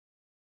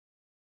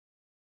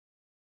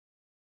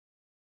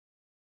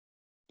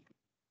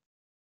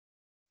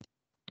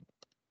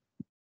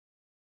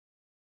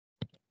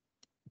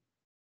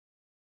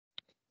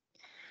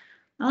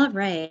All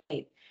right.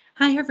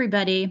 Hi,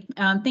 everybody.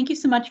 Thank you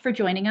so much for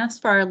joining us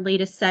for our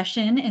latest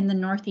session in the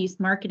Northeast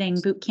Marketing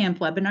Bootcamp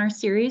webinar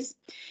series.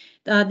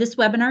 This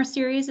webinar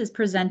series is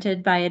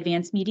presented by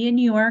Advanced Media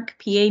New York,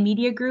 PA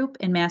Media Group,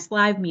 and Mass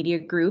Live Media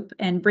Group,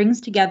 and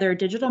brings together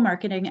digital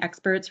marketing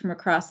experts from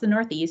across the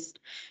Northeast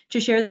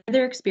to share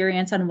their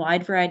experience on a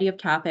wide variety of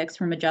topics,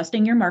 from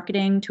adjusting your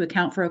marketing to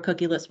account for a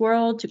cookieless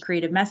world, to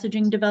creative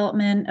messaging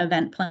development,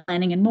 event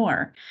planning, and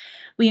more.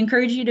 We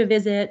encourage you to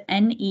visit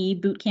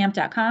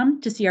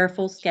nebootcamp.com to see our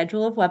full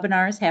schedule of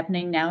webinars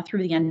happening now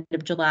through the end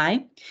of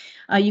July.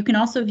 You can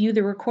also view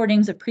the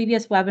recordings of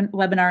previous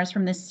webinars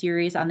from this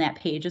series on that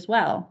page as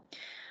well.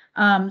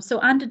 So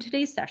on to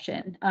today's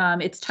session.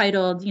 It's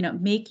titled,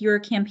 Make Your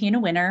Campaign a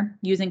Winner,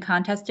 Using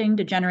Contesting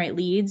to Generate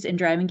Leads and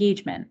Drive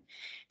Engagement.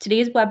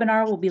 Today's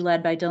webinar will be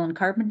led by Dylan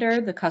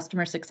Carpenter, the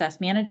Customer Success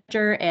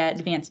Manager at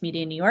Advanced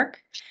Media New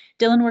York.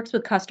 Dylan works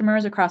with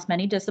customers across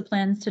many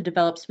disciplines to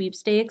develop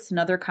sweepstakes and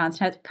other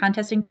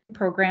contesting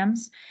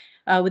programs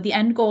with the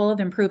end goal of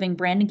improving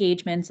brand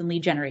engagements and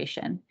lead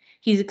generation.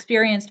 He's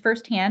experienced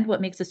firsthand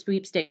what makes a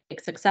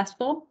sweepstakes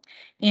successful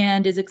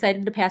and is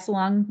excited to pass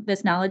along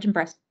this knowledge and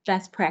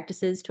best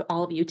practices to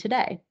all of you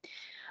today.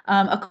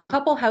 A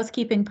couple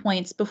housekeeping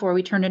points before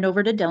we turn it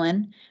over to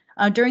Dylan.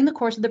 During the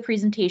course of the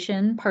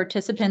presentation,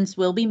 participants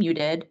will be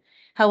muted.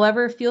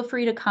 However, feel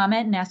free to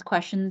comment and ask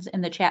questions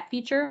in the chat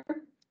feature.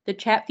 The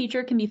chat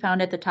feature can be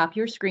found at the top of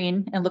your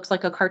screen and looks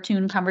like a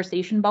cartoon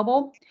conversation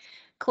bubble.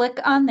 Click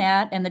on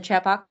that and the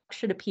chat box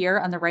should appear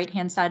on the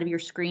right-hand side of your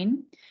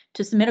screen.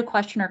 To submit a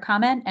question or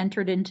comment,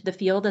 enter it into the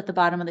field at the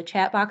bottom of the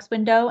chat box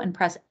window and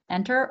press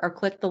enter or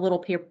click the little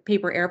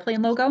paper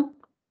airplane logo.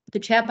 The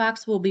chat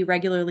box will be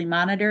regularly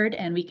monitored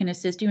and we can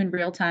assist you in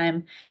real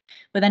time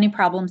with any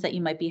problems that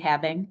you might be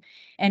having.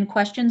 And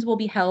questions will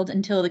be held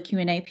until the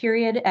Q&A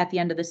period at the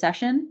end of the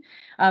session.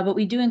 But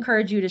we do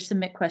encourage you to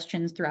submit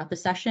questions throughout the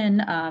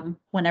session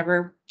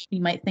whenever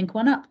you might think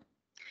one up.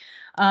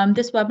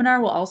 This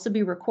webinar will also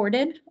be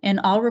recorded,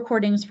 and all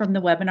recordings from the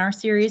webinar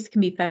series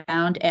can be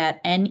found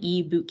at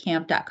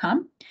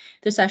nebootcamp.com.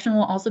 The session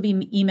will also be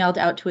emailed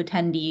out to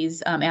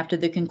attendees after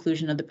the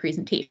conclusion of the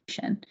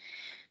presentation.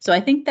 So I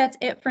think that's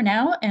it for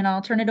now, and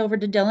I'll turn it over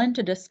to Dylan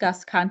to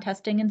discuss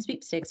contesting and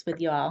sweepstakes with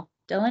you all.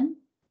 Dylan?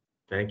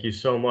 Thank you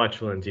so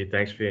much, Lindsay.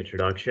 Thanks for the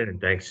introduction,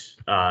 and thanks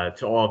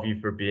to all of you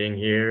for being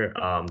here.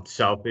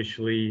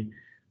 Selfishly,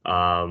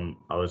 I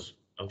was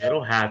a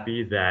little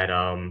happy that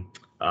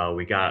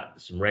we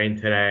got some rain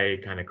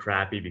today, kind of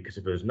crappy, because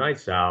if it was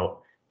nice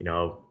out,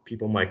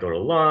 people might go to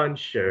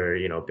lunch or,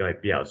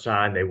 might be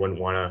outside and they wouldn't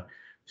want to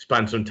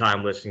spend some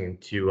time listening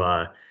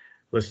to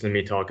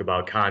me talk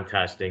about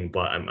contesting.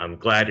 But I'm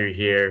glad you're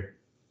here.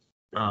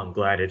 I'm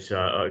glad it's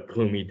a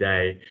gloomy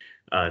day,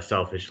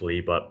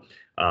 selfishly, but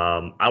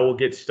I will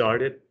get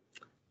started.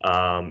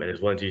 And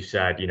as Lindsay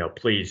said,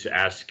 please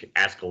ask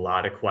a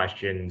lot of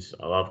questions.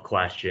 I love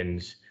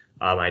questions.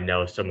 I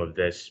know some of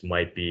this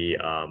might be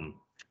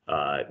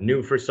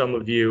new for some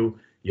of you.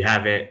 You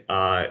haven't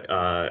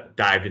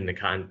dived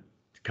into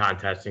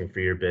contesting for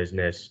your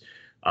business.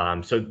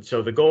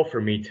 So the goal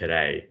for me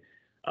today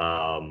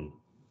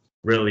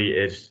really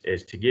is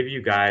to give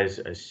you guys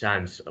a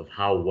sense of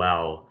how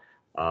well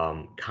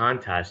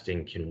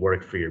contesting can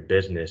work for your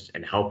business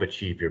and help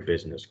achieve your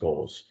business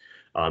goals.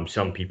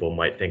 Some people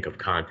might think of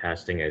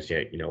contesting as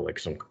like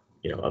some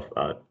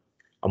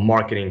a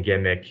marketing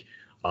gimmick,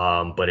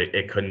 but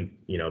it couldn't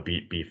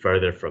be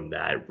further from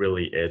that. It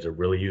really is a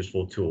really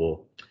useful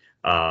tool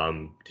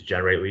to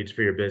generate leads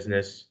for your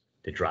business,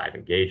 to drive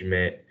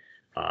engagement,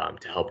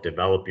 to help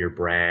develop your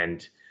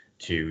brand,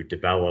 to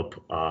develop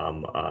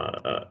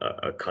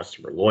a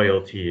customer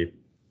loyalty,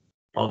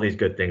 all these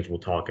good things we'll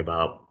talk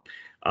about.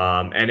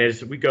 And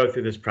as we go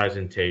through this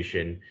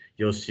presentation,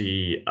 you'll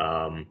see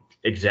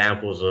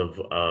examples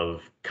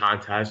of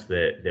contests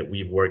that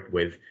we've worked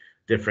with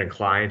different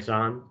clients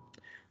on.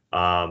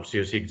 So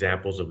you'll see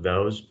examples of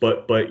those.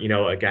 But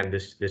again,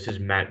 this is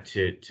meant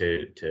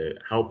to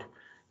help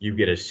you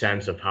get a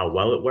sense of how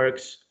well it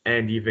works,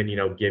 and even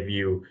give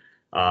you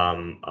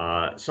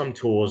some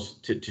tools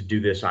to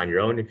do this on your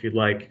own if you'd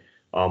like,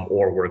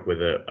 or work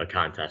with a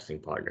contesting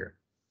partner.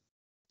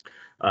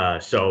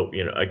 So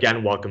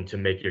again, welcome to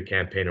Make Your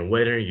Campaign a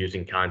Winner,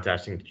 using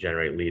contesting to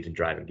generate leads and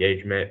drive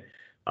engagement.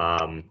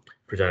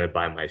 Presented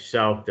by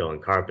myself,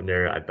 Dylan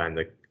Carpenter. I've been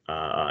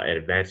at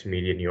Advanced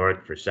Media New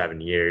York for 7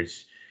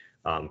 years.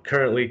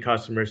 Currently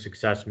Customer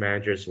Success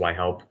Manager, so I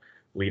help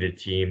lead a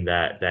team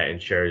that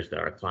ensures that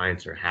our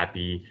clients are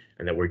happy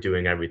and that we're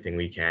doing everything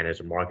we can as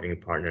a marketing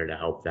partner to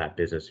help that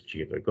business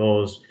achieve their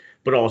goals.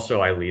 But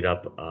also I lead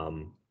up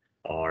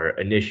our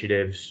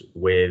initiatives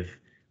with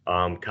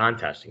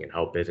contesting and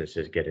help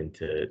businesses get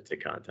into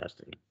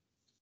contesting.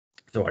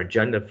 So our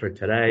agenda for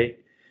today,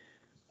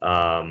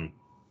 I'm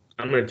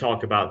going to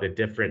talk about the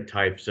different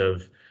types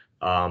of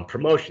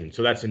promotions.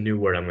 So that's a new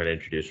word I'm going to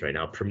introduce right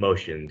now,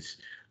 promotions.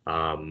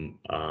 And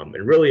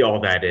really all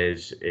that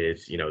is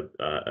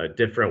a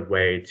different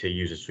way to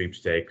use a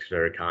sweepstakes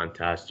or a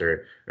contest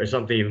or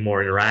something even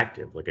more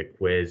interactive, like a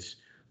quiz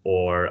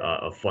or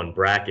a fun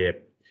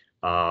bracket,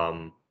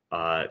 to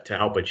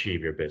help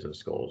achieve your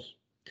business goals.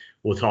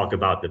 We'll talk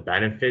about the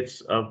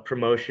benefits of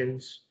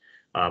promotions,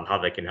 how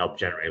they can help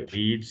generate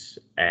leads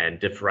and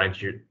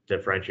differentiate,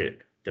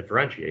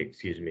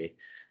 excuse me,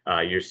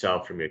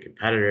 yourself from your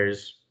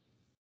competitors.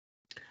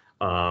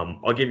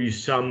 I'll give you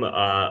some,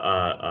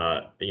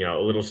 a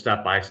little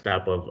step by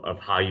step of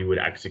how you would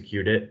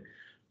execute it.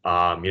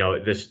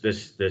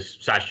 This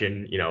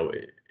session,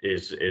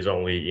 is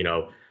only,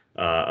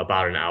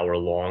 about an hour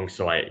long,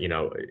 so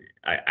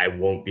I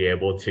won't be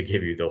able to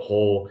give you the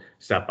whole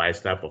step by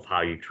step of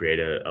how you create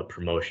a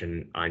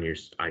promotion on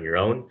your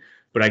own,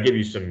 but I give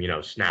you some,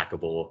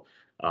 snackable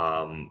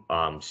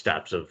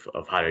steps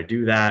of how to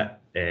do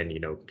that and,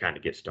 kind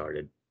of get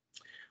started.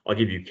 I'll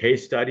give you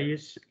case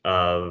studies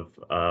of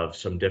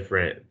some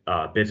different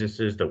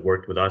businesses that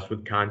worked with us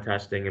with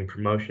contesting and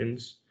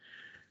promotions.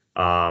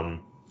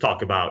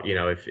 Talk about,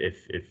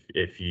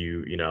 if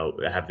you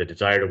have the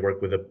desire to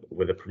work with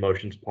a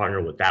promotions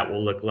partner, what that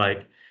will look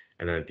like,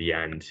 and then at the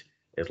end,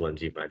 as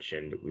Lindsay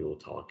mentioned, we will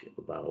talk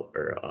about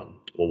or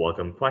we'll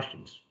welcome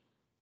questions.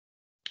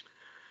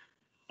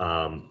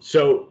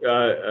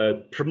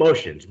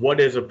 Promotions. What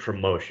is a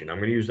promotion? I'm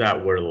going to use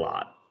that word a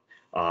lot.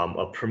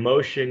 A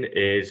promotion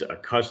is a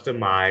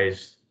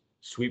customized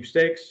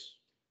sweepstakes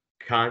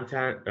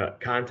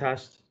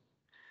contest,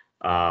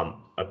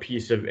 a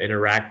piece of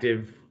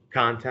interactive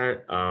content.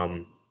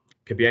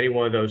 Could be any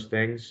one of those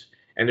things,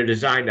 and they're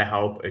designed to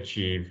help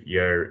achieve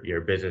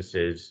your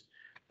business's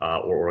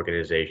or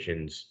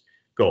organization's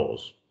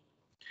goals.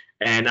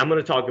 And I'm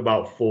going to talk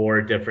about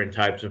 4 different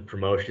types of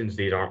promotions.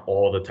 These aren't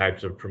all the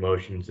types of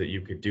promotions that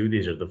you could do.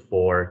 These are the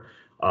 4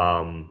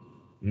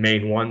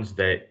 main ones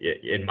that,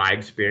 in my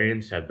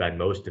experience, have been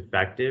most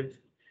effective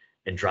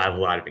and drive a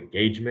lot of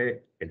engagement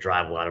and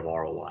drive a lot of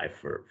ROI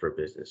for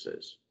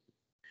businesses.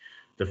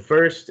 The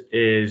first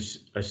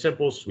is a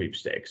simple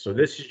sweepstakes. So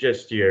this is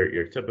just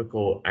your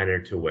typical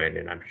enter to win,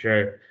 and I'm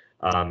sure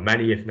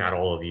many, if not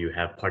all of you,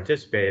 have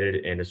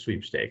participated in a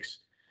sweepstakes.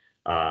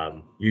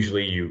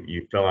 Usually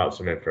you fill out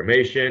some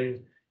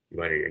information,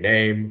 you enter your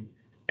name,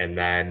 and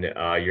then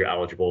you're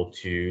eligible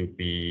to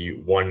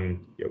be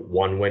one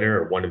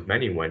winner or one of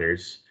many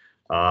winners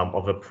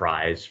of a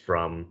prize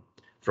from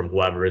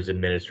whoever is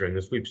administering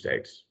the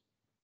sweepstakes.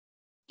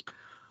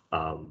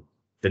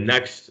 The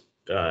next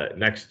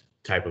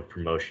type of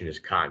promotion is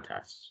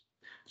contests.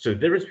 So the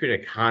difference between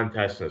a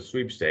contest and a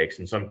sweepstakes,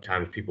 and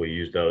sometimes people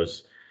use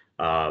those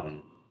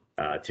to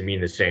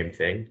mean the same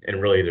thing,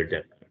 and really they're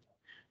different.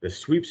 The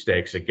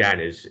sweepstakes, again,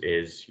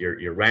 is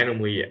you're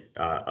randomly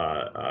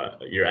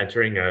you're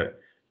entering a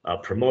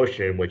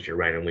promotion in which you're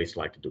randomly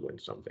selected to win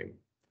something.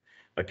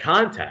 A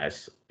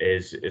contest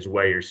is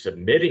where you're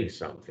submitting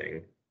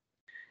something,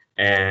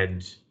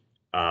 and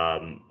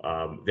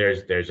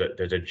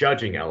there's a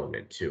judging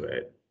element to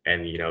it,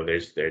 and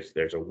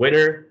there's a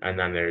winner, and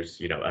then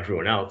there's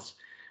everyone else,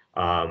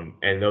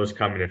 and those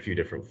come in a few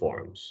different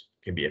forms.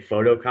 It can be a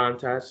photo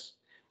contest,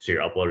 so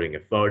you're uploading a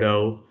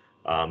photo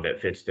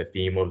that fits the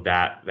theme of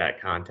that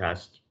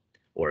contest,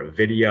 or a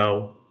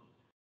video,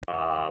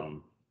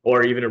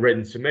 or even a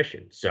written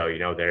submission. So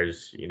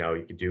there's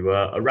you could do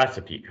a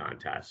recipe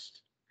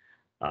contest,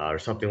 or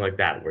something like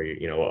that, where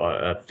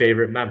a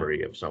favorite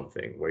memory of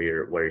something, where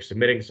you're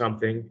submitting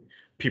something,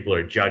 people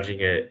are judging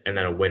it, and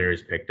then a winner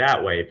is picked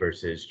that way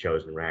versus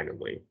chosen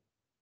randomly.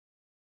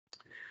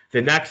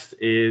 The next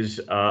is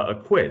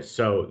a quiz.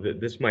 So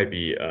this might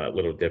be a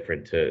little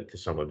different to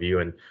some of you,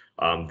 and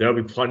there'll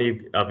be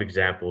plenty of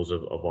examples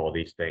of all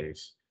these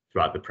things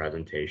throughout the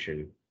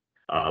presentation.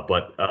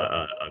 But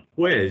a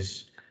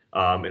quiz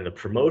in the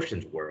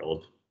promotions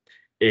world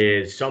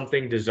is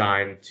something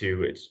designed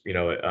to, it's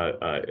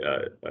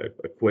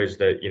a quiz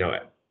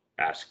that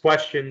asks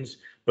questions,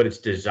 but it's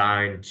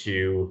designed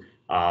to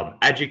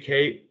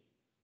educate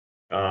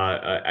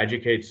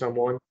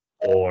someone,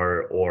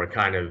 or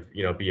kind of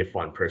be a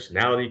fun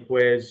personality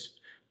quiz,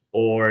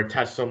 or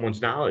test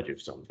someone's knowledge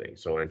of something,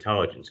 so an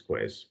intelligence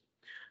quiz.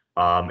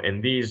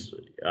 And these,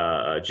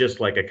 just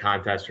like a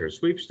contest or a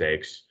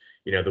sweepstakes,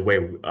 the way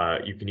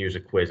you can use a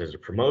quiz as a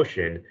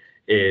promotion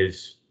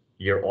is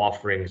you're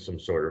offering some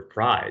sort of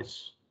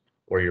prize,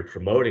 or you're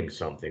promoting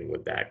something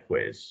with that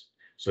quiz.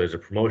 So there's a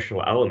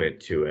promotional element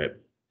to it,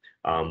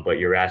 but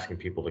you're asking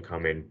people to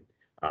come in,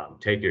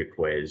 take your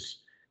quiz,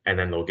 and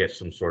then they'll get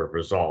some sort of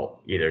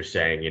result, either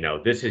saying,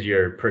 this is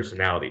your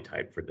personality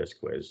type for this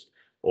quiz,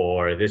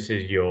 or this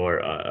is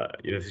your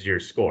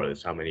score. This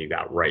is how many you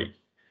got right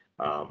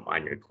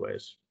on your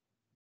quiz.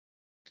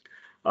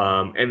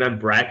 And then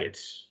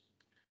brackets.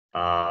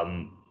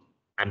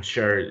 I'm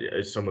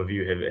sure some of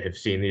you have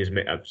seen these.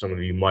 Some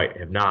of you might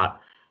have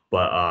not,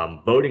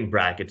 but voting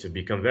brackets have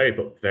become very,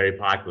 very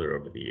popular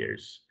over the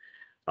years.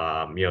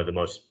 The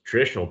most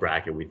traditional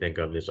bracket we think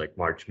of is like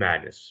March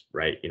Madness,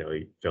 right?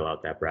 You fill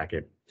out that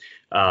bracket.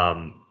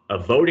 A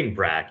voting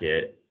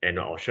bracket, and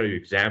I'll show you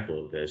an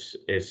example of this,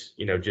 is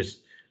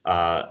just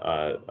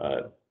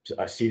a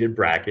seated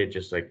bracket,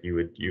 just like you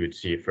would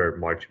see for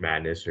March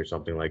Madness or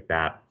something like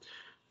that.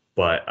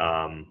 But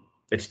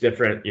it's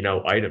different,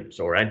 items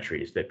or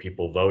entries that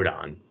people vote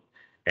on,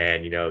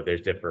 and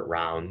there's different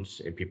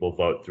rounds, and people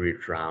vote through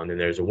each round, and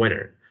there's a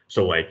winner.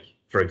 So, like,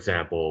 for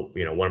example,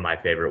 one of my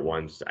favorite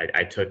ones,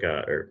 I took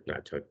a, or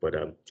not took, but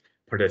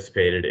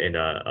participated in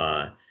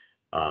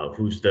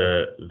who's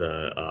the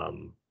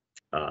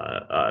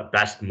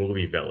best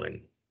movie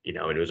villain, and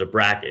it was a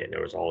bracket, and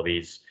there was all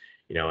these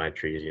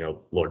entries,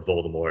 Lord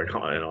Voldemort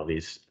and all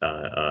these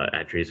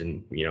entries,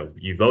 and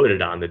you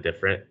voted on the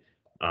different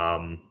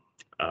um,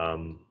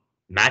 um,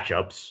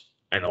 matchups,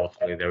 and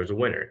ultimately there was a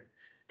winner,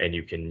 and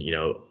you can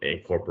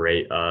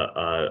incorporate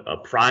a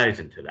prize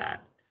into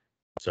that.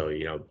 So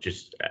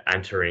just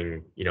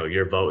entering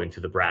your vote into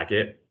the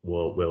bracket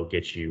will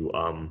get you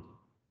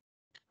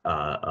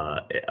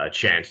a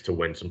chance to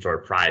win some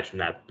sort of prize from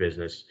that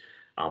business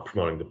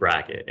promoting the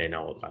bracket, and I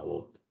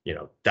will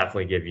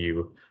definitely give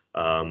you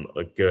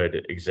a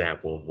good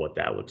example of what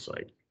that looks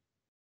like.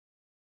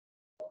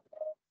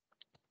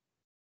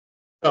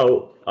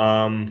 So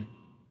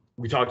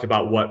we talked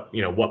about what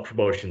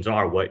promotions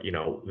are, what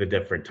the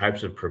different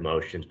types of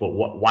promotions, but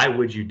why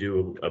would you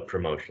do a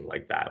promotion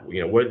like that?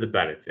 What are the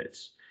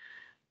benefits?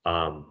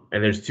 And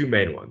there's two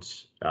main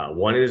ones.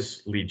 One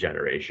is lead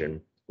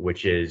generation,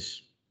 which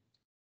is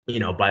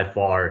by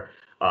far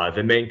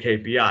the main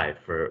KPI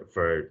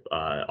for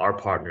our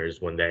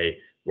partners when they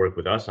work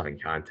with us on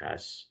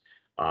contests.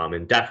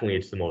 And definitely,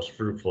 it's the most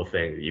fruitful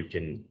thing that you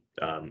can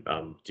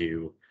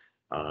do.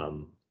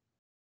 Um,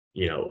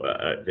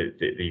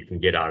 that you can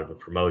get out of a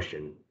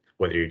promotion,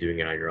 whether you're doing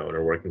it on your own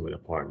or working with a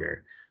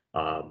partner.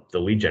 The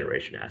lead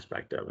generation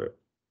aspect of it,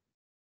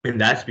 and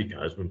that's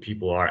because when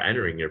people are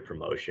entering your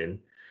promotion,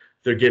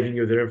 they're giving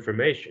you their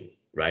information,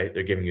 right?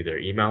 They're giving you their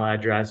email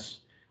address,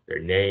 their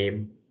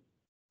name,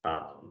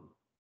 um,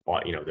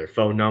 their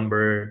phone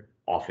number,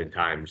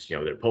 oftentimes,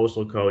 their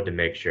postal code to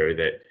make sure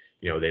that,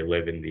 they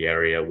live in the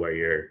area where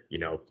you're,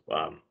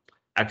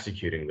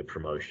 executing the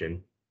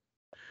promotion.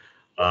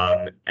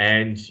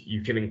 And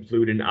you can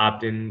include an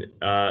opt-in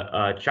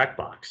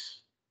checkbox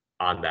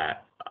on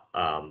that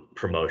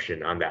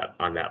promotion, on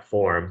that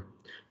form,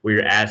 where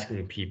you're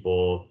asking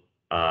people,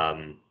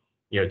 to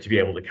be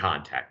able to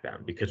contact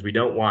them, because we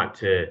don't want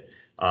to.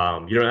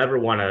 You don't ever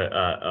want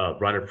to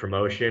run a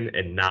promotion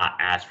and not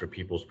ask for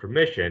people's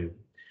permission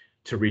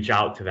to reach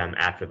out to them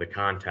after the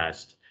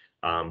contest,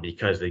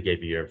 because they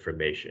gave you your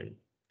information.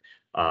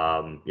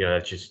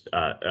 That's just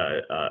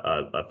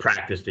a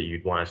practice that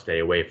you'd want to stay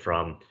away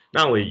from,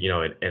 not only,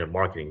 in a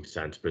marketing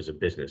sense, but as a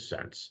business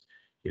sense.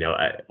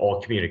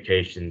 All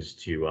communications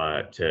to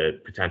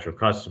potential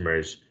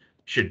customers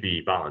should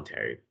be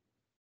voluntary.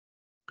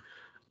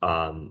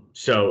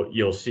 So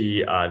you'll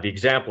see the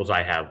examples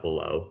I have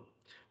below.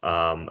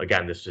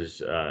 Again, this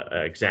is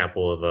an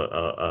example of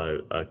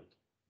a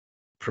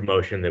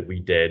promotion that we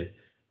did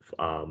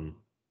um,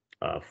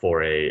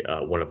 for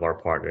one of our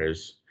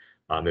partners.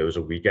 It was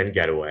a weekend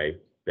getaway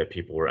that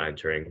people were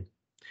entering,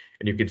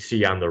 and you can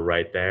see on the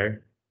right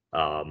there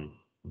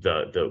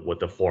the what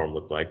the form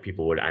looked like.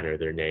 People would enter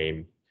their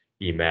name,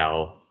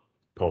 email,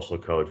 postal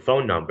code,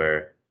 phone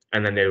number,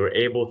 and then they were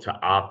able to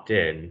opt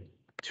in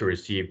to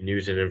receive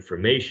news and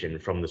information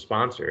from the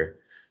sponsor.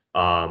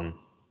 Um,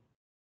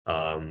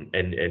 and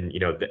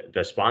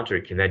the sponsor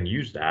can then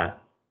use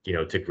that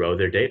to grow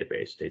their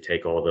database. They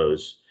take all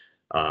those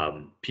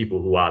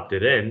people who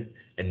opted in,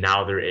 and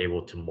now they're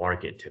able to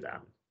market to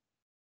them.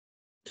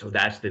 So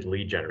that's the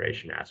lead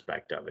generation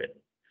aspect of it.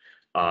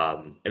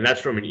 And that's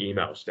from an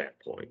email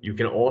standpoint. You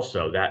can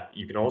also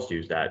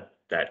use that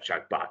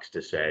checkbox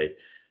to say,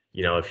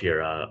 if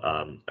you're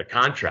a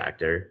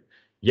contractor,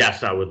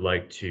 yes, I would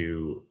like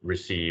to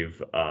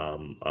receive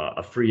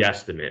a free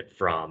estimate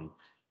from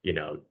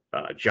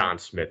John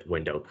Smith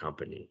Window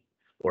Company,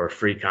 or a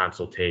free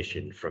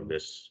consultation from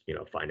this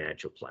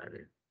financial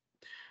planner.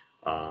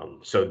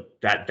 So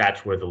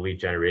that's where the lead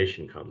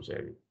generation comes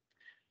in.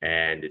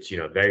 And it's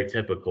very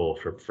typical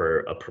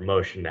for a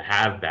promotion to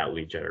have that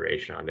lead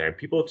generation on there, and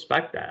people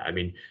expect that. I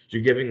mean,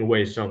 you're giving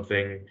away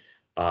something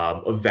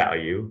of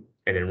value,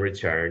 and in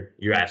return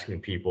you're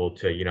asking people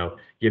to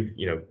give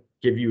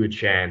you a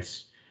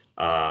chance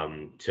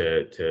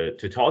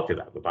to talk to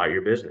them about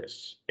your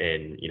business,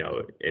 in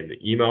in the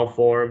email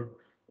form,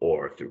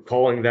 or through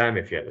calling them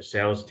if you have a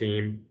sales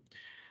team.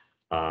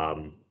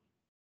 um,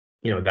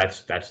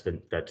 that's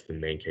the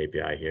main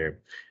KPI here.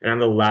 And on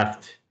the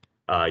left,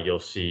 you'll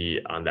see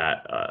on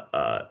that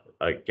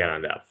again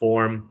on that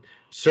form,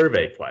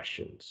 survey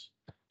questions.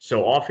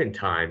 So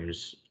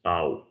oftentimes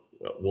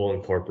we'll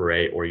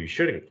incorporate, or you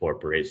should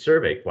incorporate,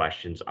 survey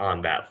questions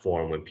on that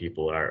form when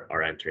people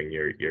are entering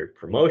your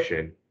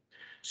promotion,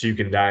 so you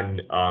can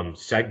then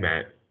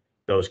segment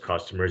those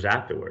customers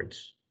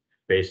afterwards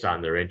based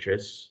on their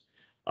interests,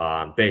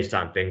 based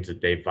on things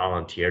that they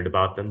volunteered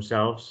about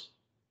themselves.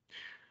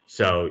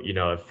 So,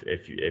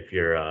 if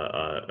you're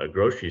a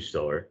grocery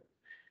store,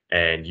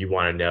 and you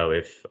want to know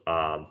if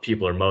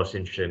people are most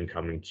interested in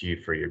coming to you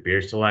for your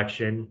beer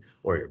selection,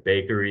 or your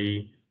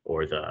bakery,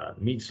 or the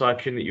meat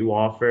selection that you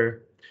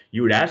offer,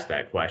 you would ask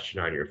that question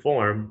on your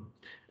form,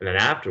 and then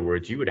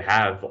afterwards you would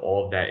have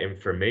all of that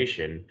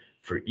information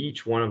for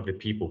each one of the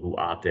people who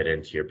opted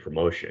into your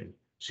promotion.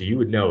 So you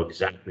would know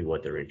exactly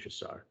what their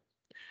interests are.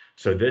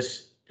 So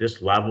this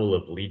level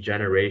of lead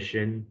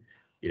generation,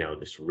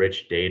 this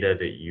rich data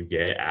that you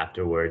get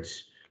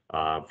afterwards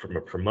from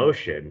a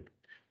promotion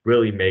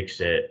really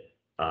makes it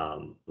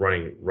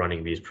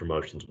running these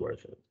promotions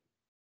worth it.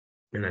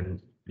 And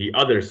then the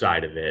other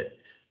side of it,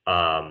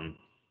 um,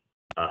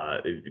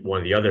 one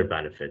of the other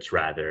benefits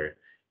rather,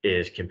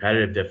 is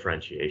competitive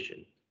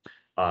differentiation.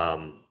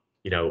 Um,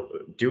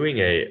 doing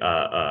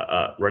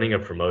running a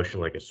promotion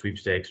like a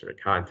sweepstakes or a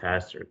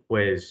contest or a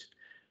quiz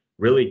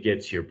really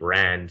gets your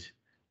brand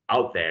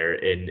out there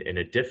in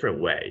a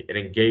different way. It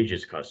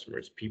engages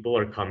customers. People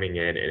are coming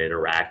in and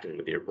interacting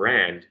with your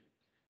brand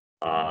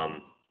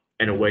um,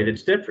 in a way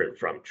that's different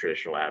from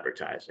traditional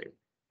advertising.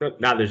 Not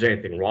that there's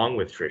anything wrong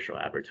with traditional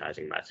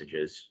advertising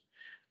messages,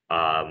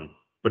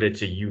 but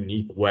it's a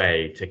unique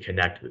way to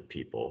connect with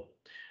people.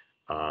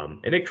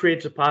 And it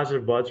creates a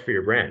positive buzz for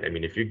your brand. I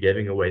mean, if you're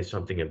giving away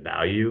something of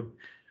value,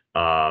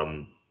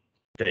 um,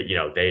 that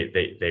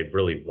they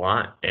really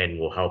want and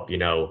will help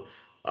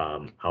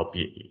help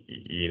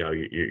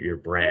your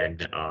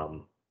brand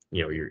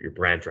your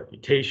brand's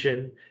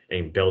reputation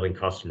and building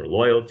customer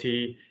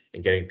loyalty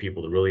and getting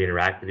people to really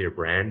interact with your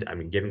brand. I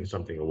mean, giving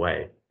something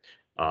away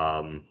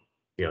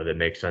that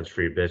makes sense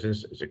for your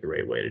business is a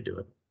great way to do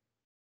it.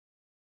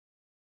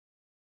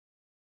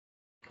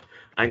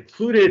 I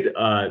included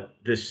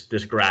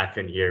this graph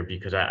in here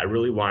because I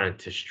really wanted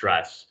to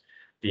stress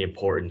the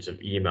importance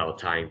of email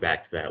tying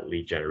back to that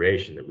lead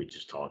generation that we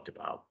just talked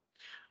about.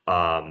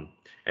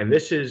 And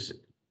this is,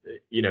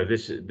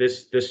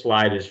 this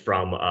slide is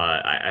from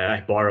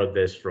I borrowed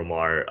this from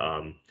our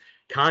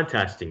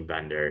contesting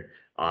vendor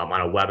on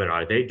a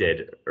webinar they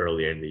did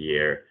earlier in the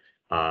year,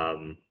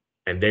 and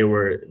they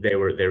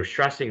were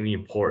stressing the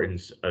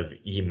importance of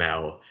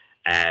email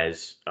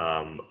as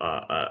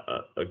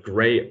a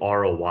great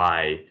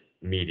ROI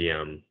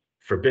medium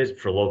for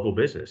local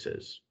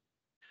businesses.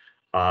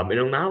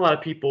 And not a lot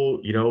of people,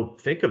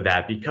 think of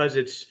that because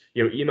it's,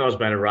 email's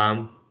been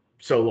around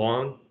so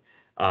long,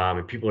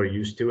 and people are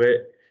used to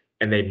it,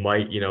 and they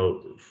might,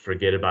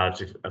 forget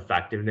about its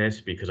effectiveness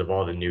because of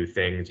all the new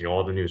things,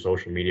 all the new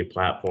social media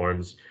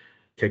platforms,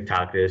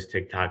 TikTok this,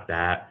 TikTok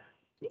that,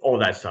 all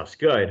that stuff's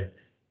good,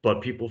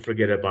 but people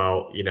forget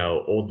about,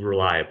 old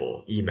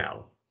reliable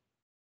email.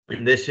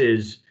 And this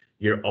is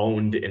your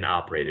owned and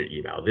operated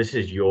email. This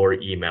is your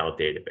email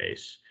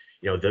database.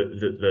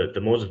 The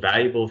most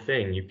valuable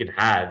thing you can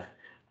have,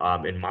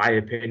 in my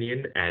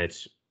opinion, and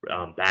it's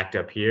backed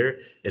up here,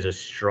 is a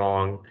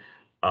strong,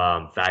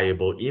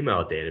 valuable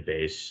email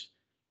database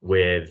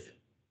with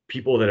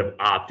people that have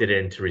opted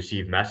in to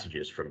receive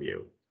messages from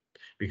you.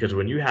 Because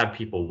when you have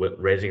people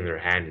raising their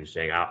hand and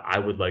saying, I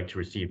would like to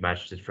receive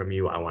messages from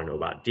you, I want to know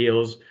about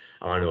deals,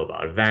 I want to know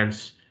about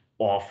events,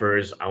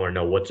 offers, I want to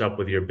know what's up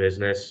with your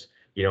business,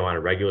 on a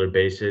regular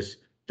basis,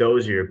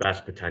 those are your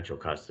best potential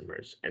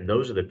customers. And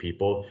those are the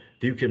people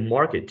that you can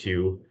market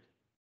to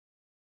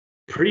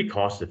pretty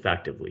cost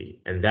effectively.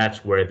 And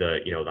that's where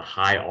the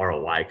high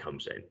ROI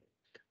comes in.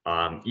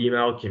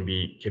 Email can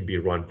be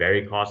run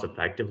very cost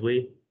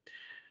effectively,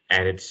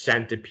 and it's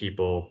sent to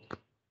people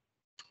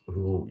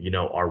who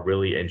are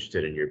really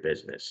interested in your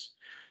business.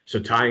 So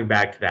tying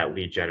back to that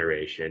lead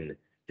generation,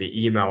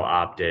 the email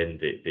opt-in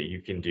that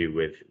you can do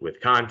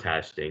with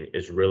contesting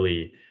is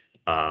really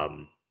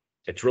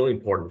it's really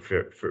important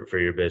for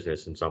your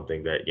business, and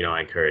something that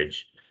I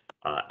encourage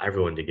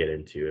everyone to get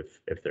into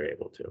if they're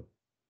able to.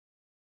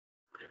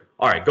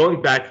 All right,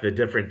 going back to the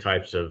different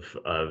types of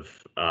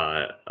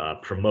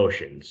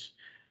promotions.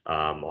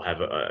 I'll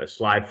have a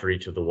slide for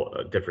each of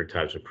the different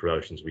types of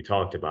promotions we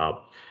talked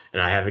about,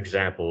 and I have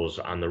examples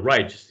on the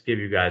right just to give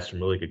you guys some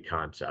really good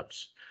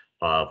concepts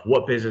of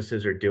what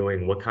businesses are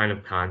doing, what kind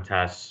of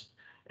contests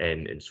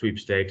and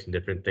sweepstakes and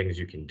different things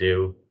you can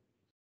do,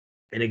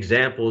 and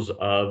examples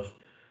of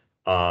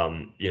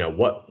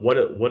what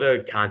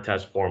a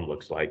contest form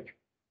looks like.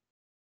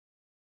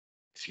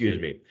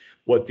 Excuse me,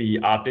 what the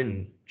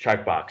opt-in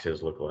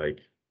checkboxes look like,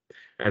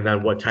 and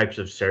then what types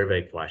of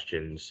survey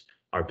questions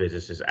are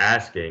businesses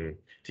asking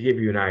to give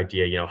you an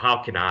idea.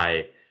 How can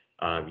I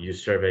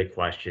use survey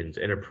questions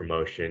in a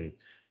promotion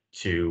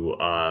to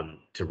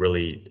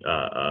really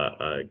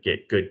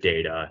get good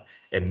data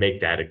and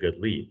make that a good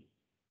lead.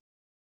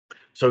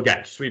 So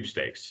again,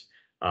 sweepstakes,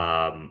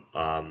 a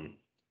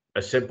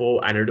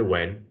simple enter to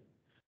win,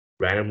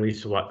 randomly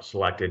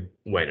selected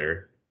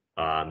winner.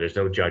 There's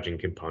no judging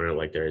component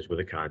like there is with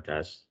a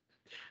contest.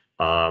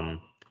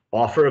 Um,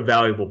 Offer a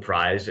valuable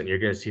prize, and you're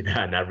going to see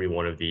that in every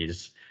one of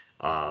these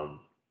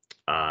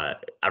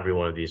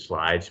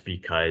slides,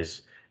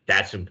 because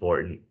that's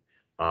important.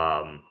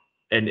 And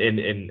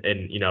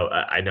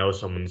I know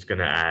someone's going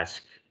to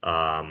ask,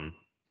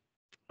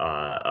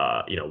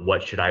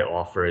 what should I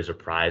offer as a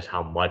prize?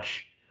 How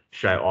much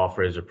should I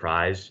offer as a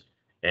prize?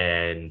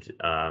 And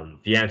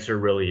the answer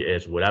really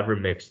is whatever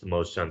makes the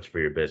most sense for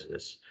your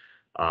business.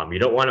 You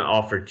don't want to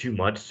offer too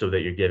much so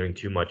that you're giving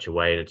too much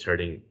away and it's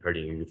hurting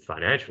you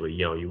financially.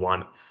 You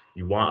want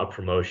a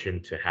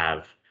promotion to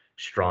have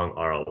strong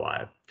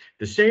ROI. At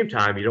the same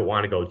time, you don't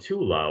want to go too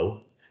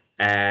low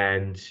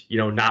and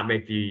not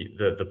make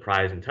the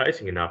prize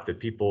enticing enough that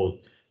people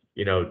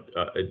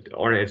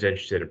aren't as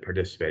interested in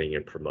participating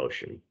in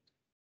promotion.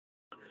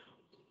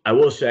 I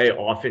will say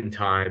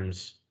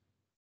oftentimes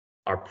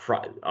I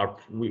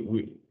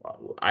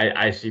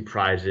see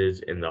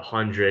prizes in the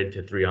 $100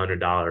 to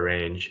 $300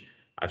 range.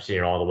 I've seen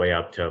it all the way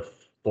up to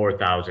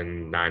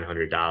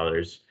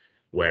 $4,900,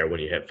 where when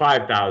you hit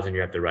 5,000,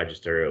 you have to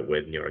register it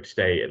with New York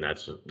State, and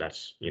that's a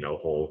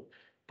whole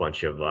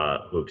bunch of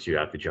hoops you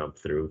have to jump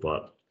through.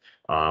 But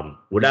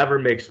whatever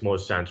makes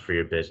most sense for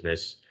your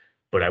business.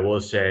 But I will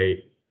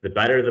say the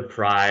better the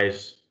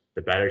prize,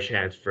 the better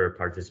chance for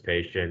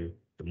participation,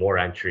 the more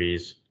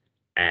entries.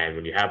 And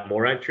when you have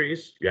more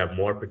entries, you have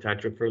more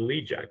potential for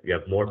lead gen. You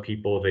have more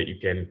people that you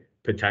can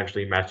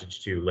potentially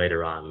message to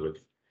later on with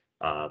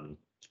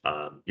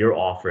your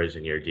offers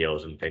and your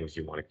deals and things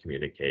you want to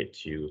communicate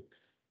to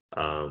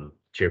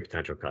your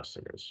potential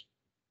customers.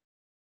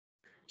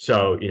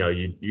 So,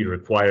 you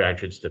require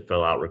entrants to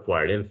fill out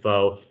required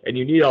info, and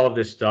you need all of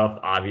this stuff,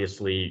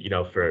 obviously,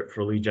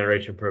 for lead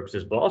generation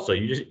purposes, but also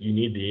you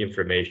need the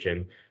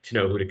information to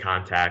know who to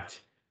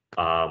contact,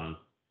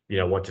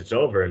 once it's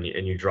over and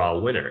you draw a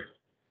winner.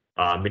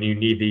 And you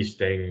need these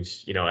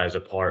things, as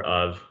a part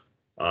of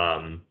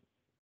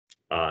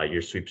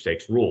your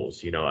sweepstakes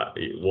rules.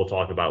 We'll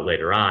talk about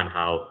later on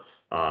how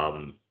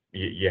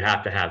you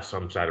have to have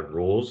some set of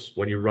rules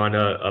when you run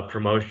a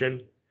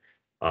promotion.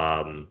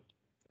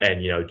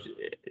 And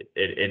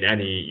in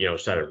any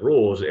set of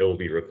rules, it will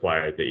be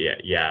required that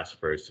you ask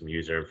for some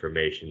user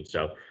information.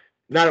 So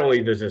not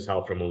only does this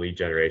help from a lead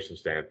generation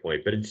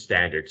standpoint, but it's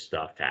standard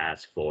stuff to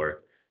ask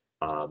for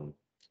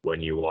when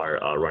you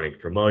are running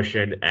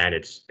promotion, and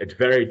it's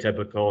very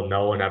typical.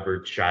 No one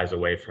ever shies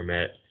away from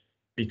it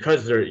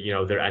because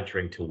they're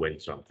entering to win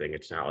something.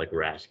 It's not like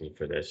we're asking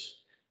for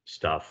this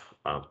stuff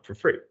for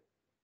free.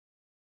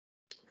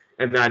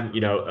 And then,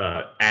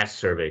 ask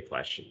survey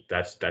questions.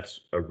 That's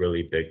a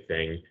really big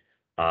thing.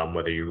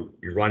 Whether you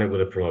run it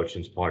with a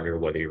promotions partner,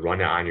 whether you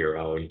run it on your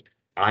own,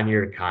 on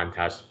your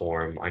contest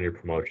form, on your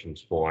promotions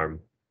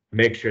form,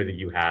 make sure that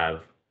you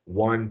have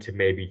 1 to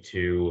maybe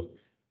 2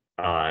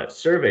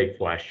 survey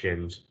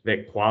questions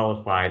that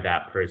qualify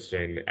that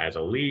person as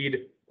a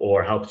lead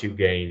or helps you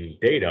gain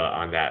data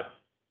on that,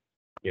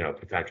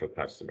 potential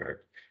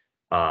customer.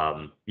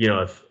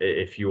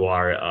 If you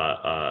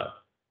are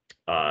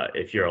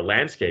if you're a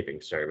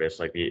landscaping service,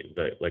 like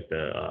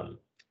the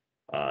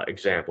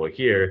example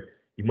here,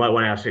 you might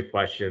want to ask a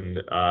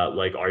question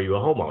like, "Are you a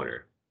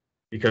homeowner?"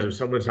 Because if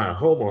someone's not a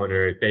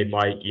homeowner, they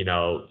might,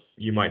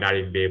 you might not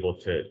even be able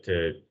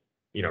to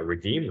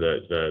redeem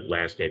the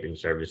landscaping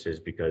services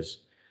because,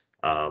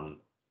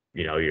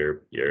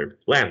 your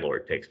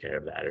landlord takes care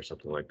of that or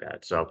something like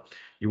that. So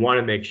you want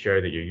to make sure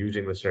that you're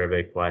using the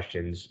survey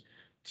questions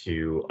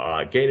to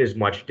gain as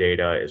much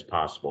data as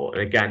possible.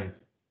 And again,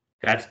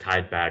 that's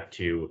tied back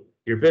to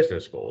your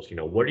business goals.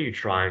 What are you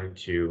trying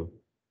to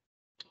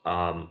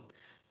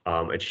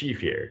achieve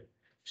here?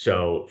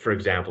 So, for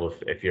example,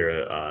 if you're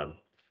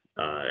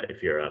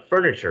a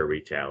furniture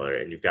retailer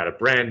and you've got a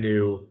brand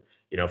new,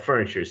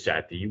 furniture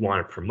set that you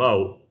want to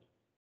promote,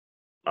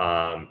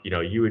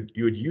 you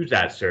would use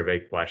that survey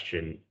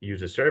question,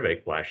 use the survey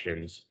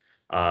questions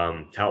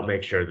to help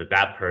make sure that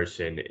that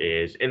person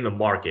is in the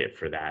market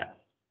for that,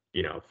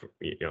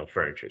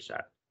 furniture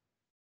set.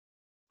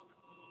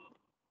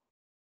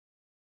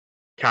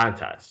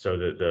 Contests. So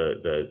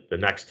the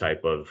next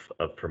type of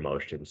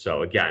promotion.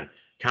 So again,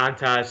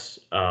 contests.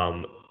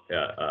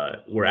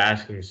 We're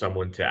asking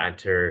someone to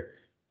enter,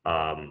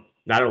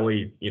 not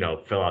only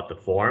fill out the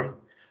form,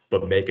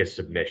 but make a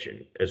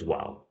submission as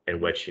well,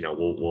 in which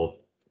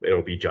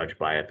it'll be judged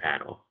by a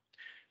panel.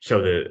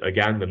 So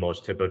the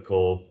most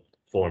typical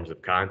forms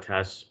of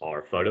contests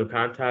are photo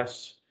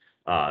contests,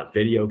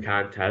 video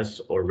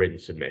contests, or written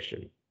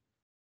submission.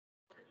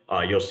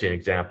 You'll see an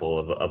example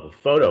of a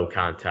photo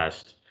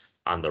contest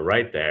on the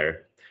right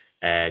there.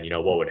 And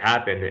what would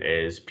happen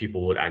is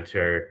people would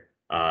enter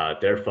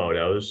their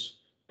photos,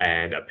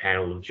 and a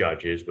panel of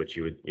judges, which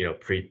you would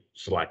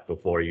pre-select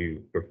before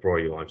you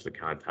launch the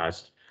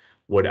contest,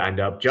 would end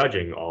up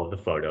judging all of the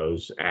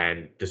photos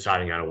and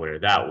deciding on a winner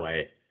that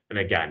way. And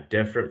again,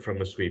 different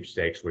from a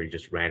sweepstakes where you're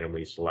just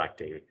randomly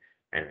selecting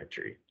an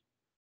entry.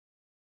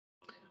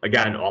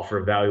 Again, offer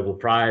a valuable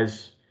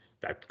prize.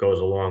 That goes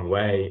a long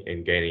way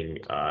in gaining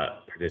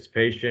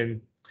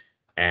participation.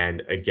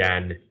 And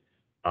again,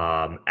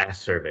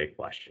 ask survey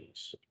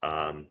questions.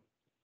 The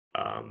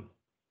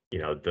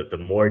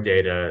more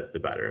data, the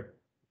better.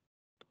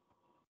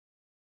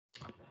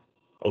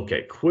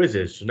 Okay,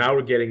 quizzes. So now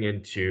we're getting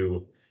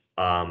into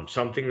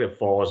something that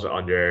falls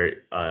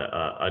under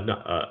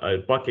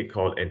a bucket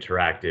called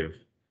interactive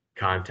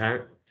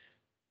content.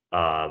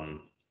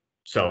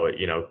 So,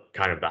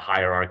 kind of the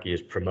hierarchy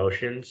is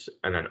promotions,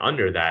 and then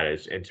under that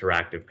is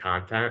interactive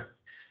content.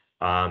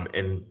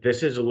 And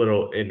this is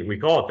and we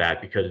call it that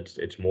because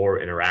it's more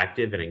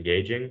interactive and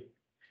engaging.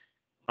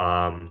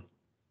 And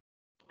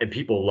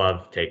people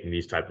love taking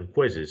these type of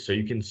quizzes. So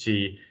you can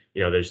see,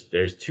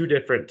 there's 2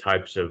 different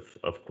types of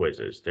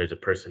quizzes. There's a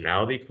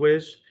personality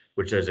quiz,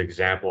 which is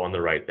example on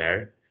the right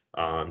there.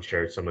 I'm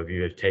sure some of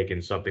you have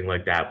taken something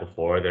like that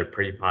before. They're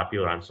pretty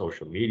popular on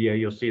social media.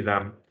 You'll see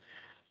them.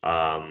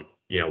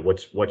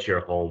 What's your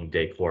home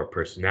decor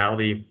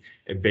personality?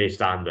 And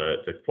based on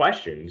the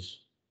questions,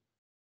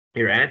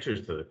 your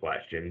answers to the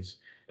questions,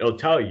 it'll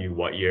tell you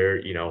what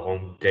your,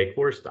 home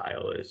decor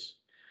style is.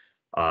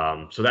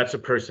 So that's a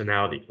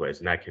personality quiz,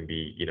 and that can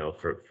be,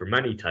 for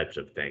many types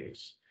of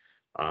things.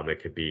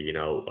 It could be,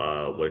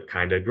 what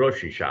kind of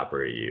grocery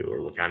shopper are you,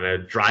 or what kind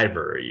of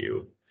driver are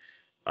you?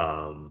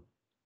 Um,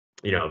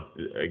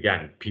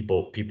 Again,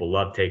 people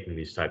love taking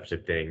these types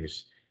of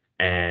things,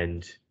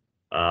 and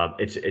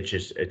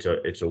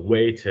it's a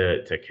way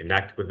to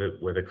connect with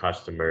a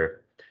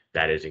customer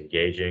that is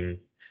engaging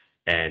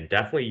and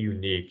definitely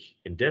unique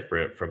and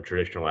different from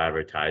traditional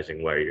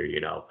advertising where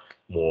you're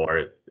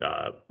more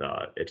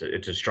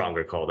it's a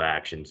stronger call to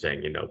action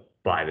saying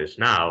buy this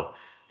now.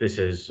 This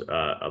is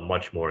a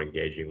much more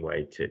engaging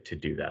way to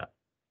do that.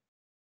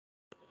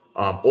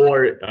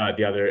 Or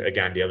the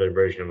other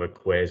version of a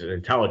quiz, an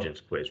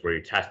intelligence quiz, where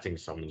you're testing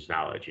someone's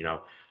knowledge.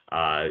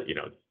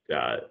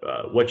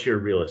 What's your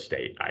real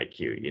estate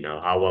IQ?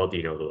 How well do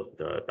you know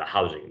the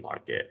housing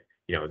market?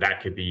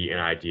 That could be an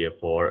idea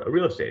for a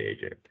real estate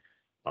agent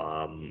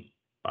um,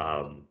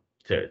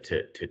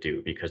 to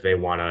do because they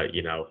want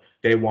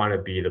to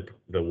be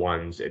the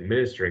ones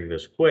administering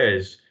this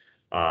quiz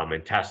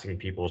and testing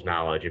people's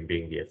knowledge and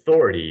being the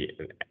authority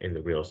in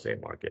the real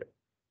estate market.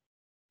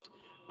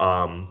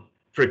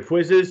 For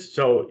quizzes,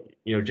 so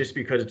just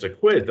because it's a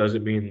quiz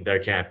doesn't mean there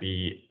can't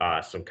be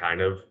some kind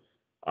of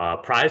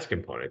prize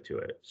component to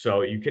it.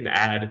 So you can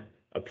add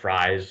a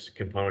prize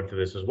component to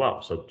this as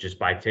well. So just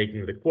by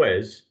taking the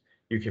quiz,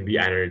 you can be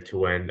entered to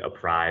win a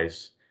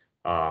prize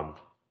um,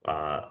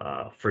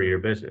 for your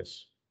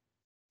business,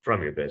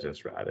 from your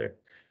business rather.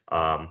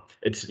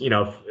 It's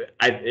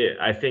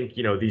I think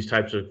these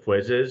types of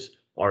quizzes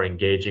are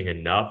engaging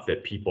enough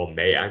that people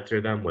may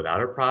enter them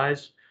without a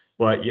prize.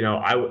 But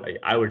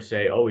I would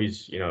say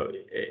always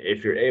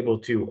if you're able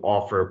to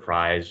offer a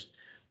prize,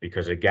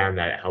 because again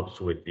that helps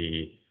with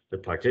the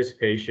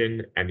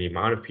participation and the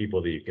amount of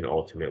people that you can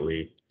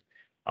ultimately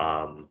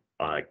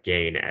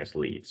gain as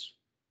leads.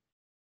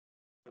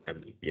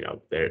 And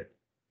they're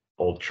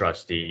old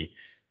trusty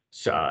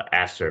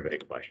ask survey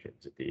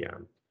questions at the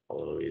end. I'll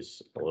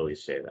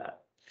always say that.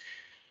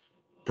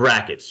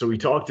 Brackets. So we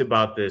talked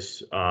about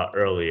this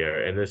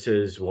earlier, and this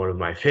is one of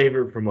my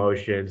favorite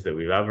promotions that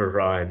we've ever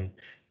run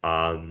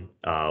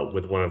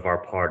with one of our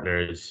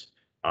partners,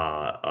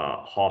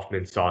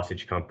 Hoffman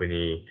Sausage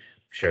Company.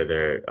 I'm sure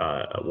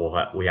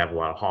we have a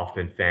lot of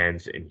Hoffman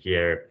fans in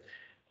here,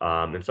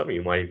 and some of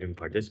you might even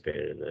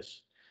participate in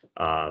this.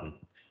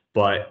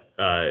 But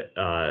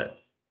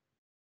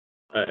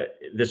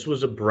this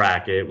was a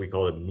bracket. We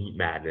call it Meat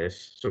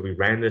Madness. So we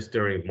ran this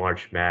during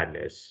March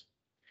Madness,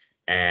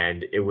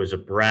 and it was a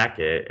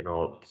bracket. And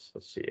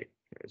let's see.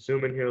 Can I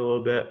zoom in here a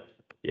little bit?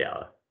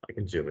 Yeah, I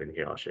can zoom in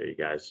here. I'll show you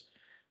guys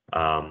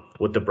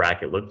what the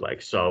bracket looked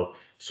like. So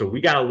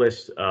we got a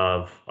list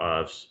of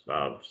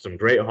some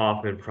great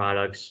Hoffman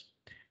products,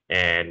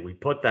 and we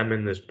put them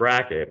in this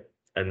bracket.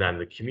 And then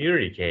the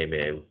community came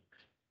in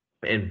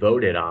and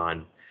voted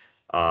on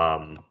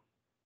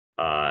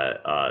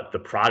the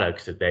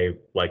products that they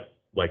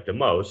like the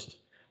most,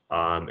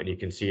 and you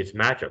can see its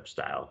matchup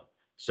style.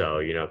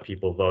 So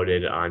people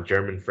voted on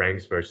German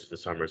Franks versus the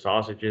summer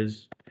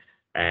sausages,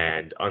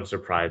 and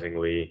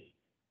unsurprisingly,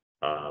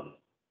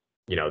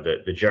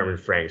 the German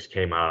Franks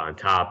came out on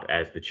top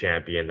as the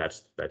champion.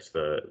 That's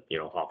the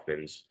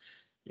Hoffman's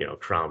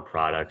crown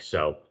product.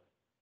 So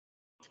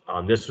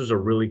this was a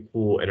really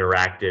cool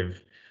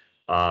interactive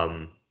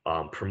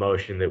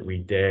promotion that we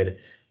did,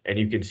 and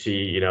you can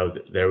see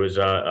there was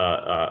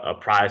a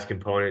prize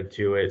component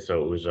to it.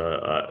 So it was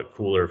a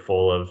cooler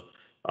full of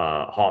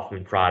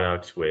Hoffman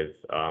products with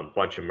a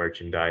bunch of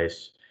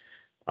merchandise.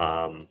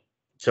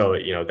 So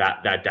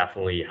that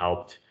definitely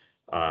helped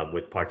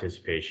with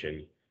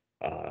participation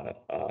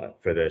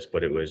for this.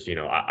 But it was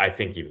I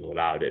think even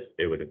without it,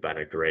 it would have been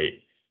a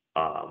great.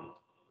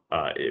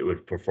 It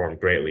would perform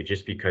greatly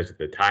just because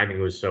the timing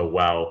was so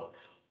well.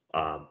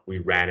 We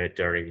ran it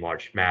during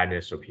March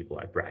Madness, so people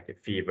had bracket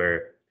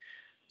fever.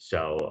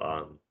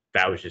 So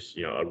that was just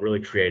a really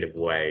creative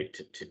way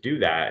to do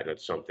that, and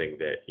it's something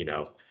that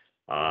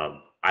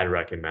I'd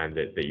recommend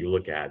that you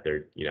look at.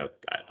 They're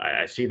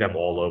I see them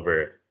all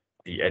over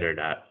the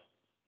internet,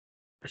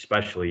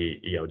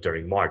 especially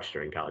during March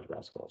during college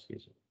basketball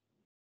season.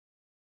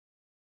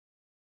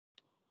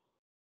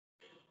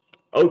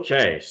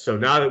 Okay, so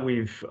now that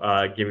we've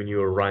given you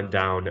a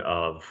rundown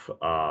of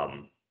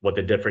what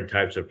the different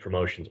types of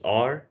promotions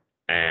are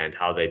and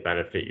how they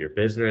benefit your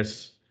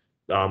business,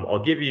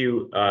 I'll give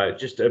you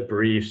just a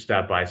brief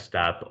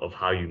step-by-step of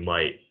how you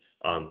might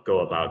go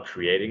about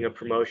creating a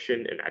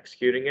promotion and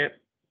executing it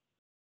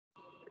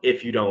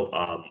if you don't,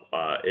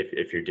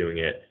 if you're doing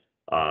it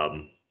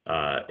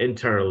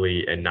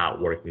internally and not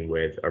working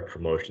with a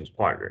promotions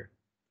partner.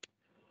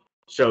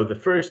 So the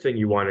first thing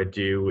you want to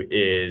do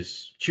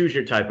is choose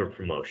your type of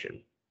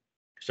promotion.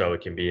 So it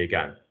can be,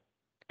 again,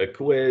 a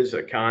quiz,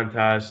 a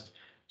contest,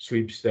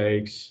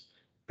 sweepstakes,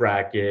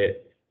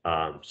 bracket,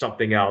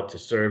 something else, a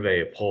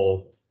survey, a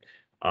poll.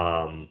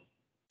 Um,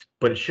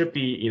 but it should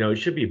be, it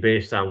should be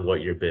based on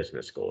what your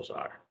business goals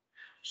are.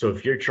 So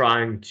if you're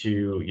trying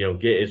to,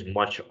 get as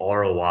much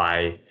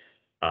ROI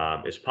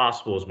as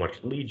possible, as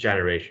much lead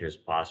generation as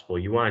possible,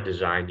 you want to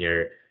design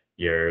your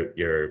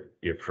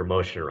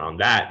promotion around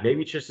that.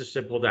 Maybe it's just as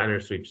simple to enter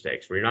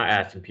sweepstakes, where you're not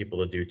asking people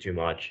to do too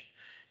much.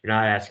 You're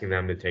not asking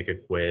them to take a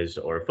quiz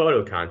or a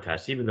photo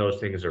contest. Even those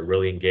things are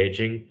really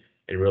engaging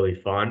and really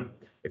fun.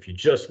 If you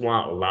just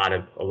want a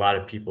lot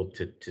of people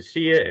to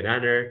see it and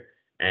enter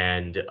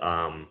and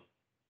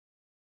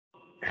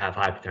have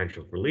high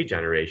potential for lead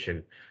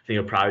generation, I think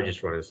you'll probably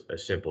just run a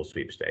simple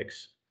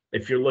sweepstakes.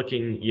 If you're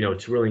looking,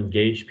 to really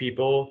engage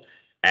people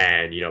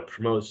and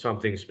promote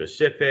something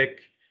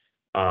specific,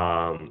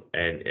 and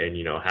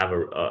have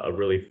a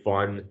really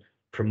fun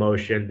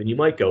promotion, then you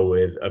might go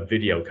with a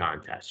video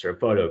contest or a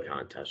photo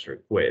contest or a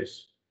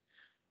quiz.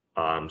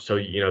 So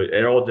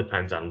it all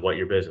depends on what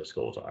your business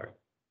goals are.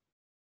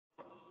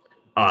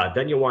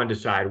 Then you'll want to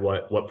decide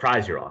what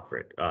prize you're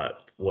offering,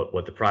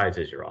 what the prize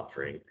is you're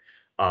offering.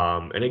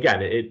 And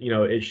again,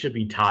 it should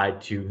be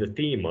tied to the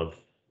theme of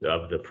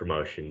the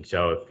promotion.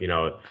 So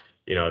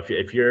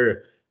if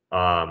you're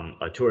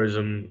a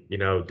tourism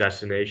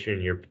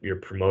destination, you're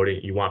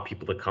promoting, you want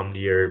people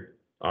to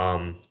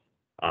um,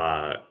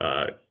 uh,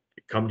 uh,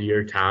 come to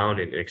your town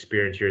and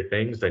experience your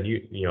things, then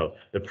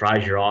the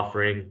prize you're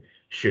offering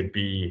should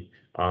be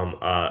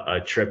a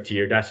trip to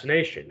your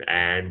destination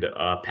and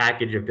a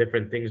package of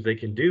different things they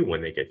can do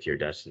when they get to your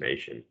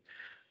destination.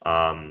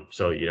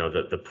 So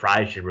the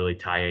prize should really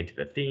tie into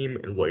the theme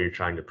and what you're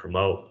trying to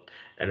promote.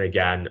 And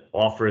again,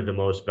 offer the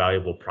most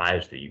valuable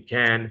prize that you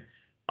can.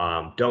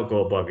 Don't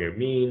go above your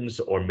means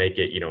or make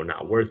it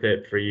not worth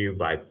it for you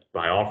by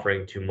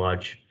offering too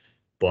much.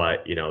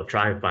 But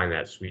try and find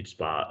that sweet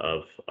spot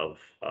of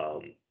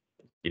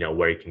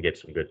where you can get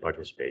some good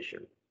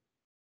participation.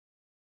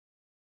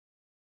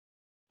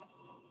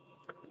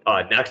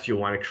 Next, you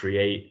want to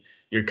create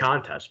your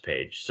contest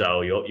page.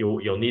 So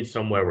you'll need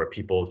somewhere where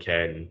people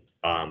can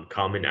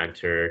come and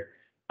enter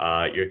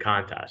your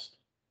contest.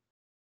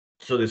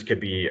 So this could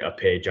be a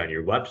page on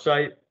your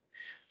website.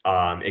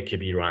 It could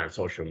be run on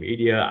social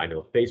media. I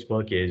know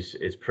Facebook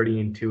is pretty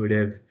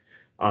intuitive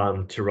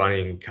to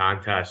running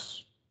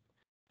contests.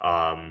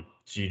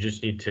 So you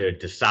just need to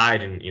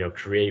decide and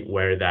create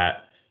where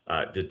that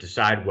to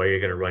decide where you're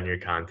going to run your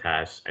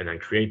contest, and then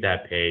create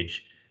that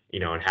page,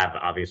 and have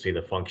obviously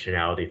the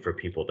functionality for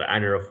people to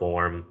enter a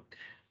form,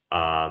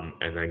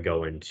 and then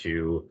go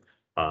into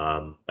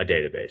a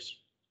database.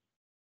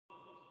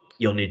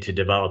 You'll need to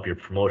develop your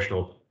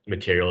promotional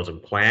materials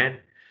and plan.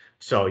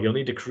 So you'll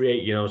need to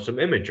create, some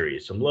imagery,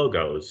 some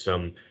logos,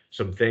 some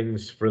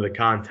things for the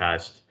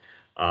contest.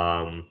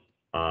 Um,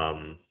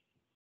 um,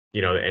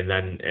 and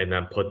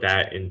then put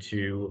that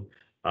into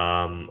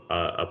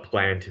a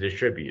plan to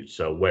distribute.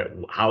 So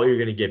how are you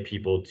going to get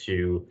people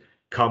to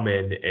come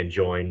in and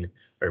join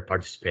or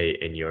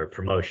participate in your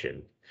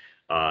promotion?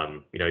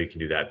 You can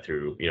do that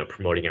through,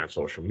 promoting on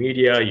social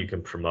media. You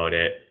can promote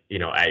it,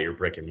 at your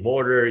brick and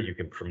mortar. You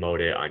can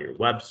promote it on your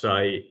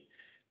website.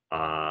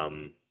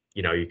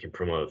 You can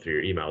promote it through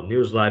your email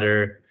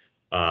newsletter.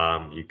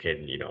 You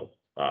can,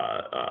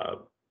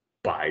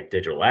 buy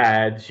digital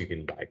ads. You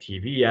can buy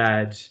TV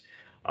ads.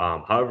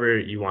 However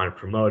you want to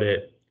promote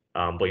it,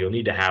 but you'll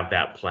need to have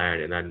that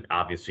plan, and then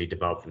obviously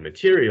develop the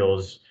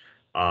materials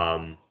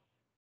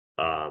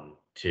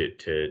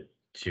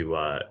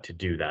to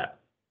do that.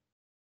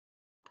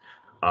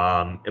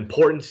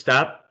 Important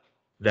step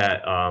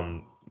that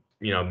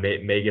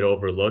may get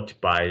overlooked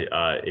by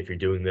if you're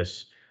doing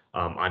this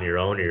on your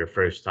own or your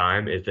first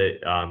time, is that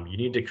you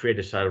need to create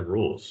a set of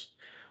rules.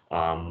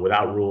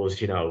 Without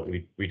rules,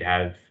 we'd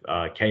have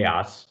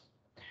chaos.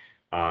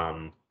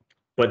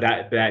 But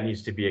that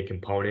needs to be a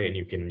component, and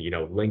you can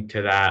link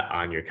to that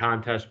on your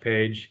contest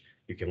page.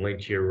 You can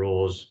link to your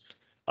rules,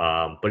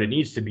 but it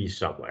needs to be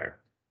somewhere.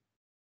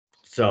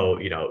 So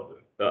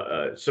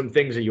some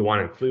things that you want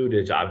to include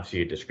is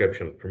obviously a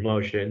description of the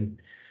promotion,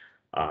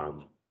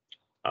 um,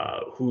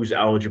 who's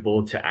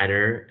eligible to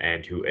enter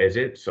and who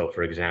isn't. So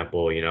for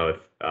example,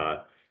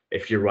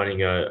 if you're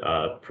running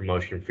a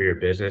promotion for your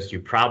business, you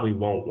probably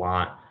won't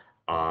want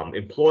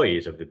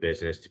employees of the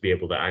business to be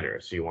able to enter.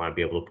 So you want to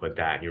be able to put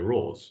that in your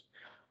rules.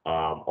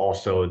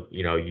 Also,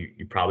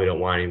 you probably don't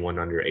want anyone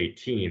under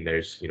 18.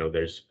 There's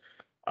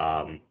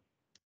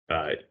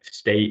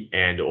state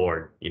and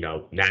or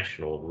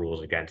national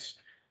rules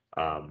against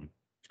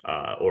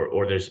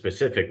or there's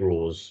specific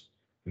rules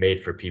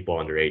made for people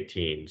under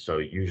 18. So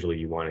usually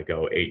you want to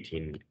go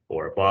 18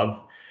 or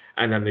above.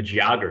 And then the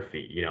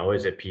geography,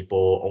 is it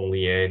people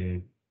only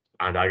in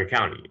Onondaga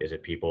County? Is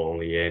it people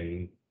only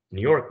in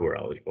New York who are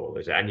eligible?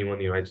 Is it anyone in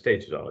the United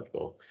States who's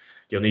eligible?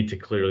 You'll need to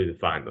clearly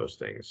define those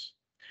things.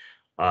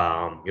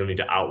 You'll need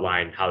to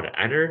outline how to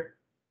enter,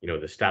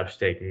 the steps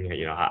taken,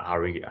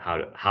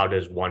 how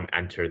does one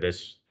enter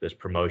this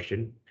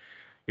promotion?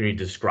 You need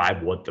to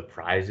describe what the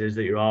prize is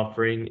that you're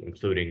offering,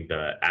 including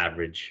the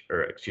average,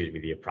 or excuse me,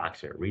 the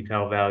approximate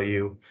retail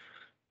value.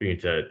 You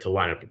need to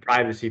line up the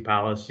privacy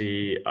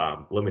policy,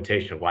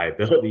 limitation of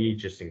liability,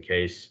 just in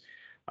case,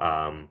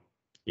 um,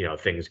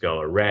 things go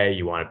array.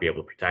 You want to be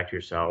able to protect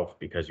yourself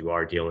because you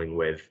are dealing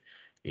with,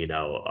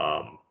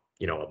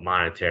 a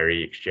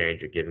monetary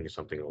exchange or giving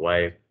something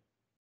away.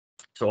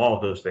 So all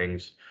of those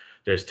things.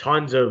 There's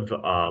tons of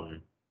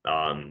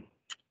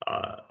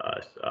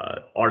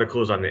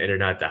articles on the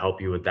internet that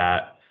help you with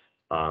that,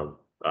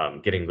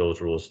 getting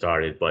those rules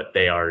started, but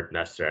they are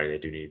necessary. They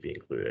do need to be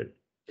included.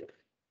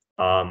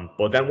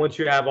 But then once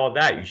you have all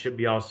that, you should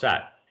be all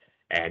set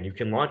and you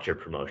can launch your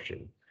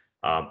promotion.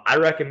 I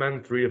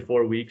recommend 3 to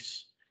 4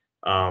 weeks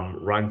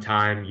run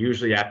time.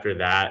 Usually after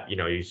that,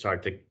 you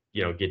start to,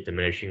 get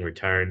diminishing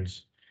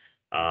returns.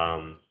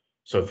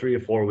 So 3 to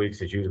 4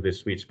 weeks is usually the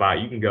sweet spot.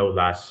 You can go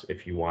less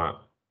if you want.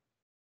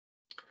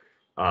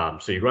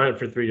 So you run it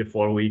for 3 to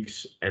 4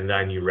 weeks and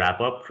then you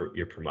wrap up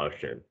your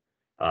promotion.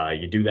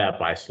 You do that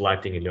by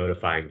selecting and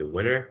notifying the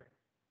winner.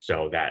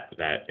 So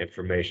that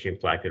information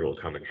collected will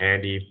come in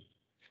handy.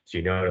 So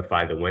you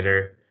notify the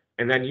winner.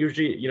 And then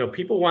usually,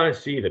 people want to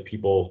see that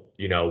people,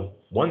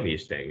 won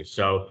these things.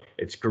 So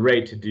it's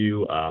great to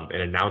do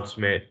an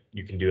announcement.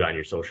 You can do it on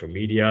your social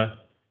media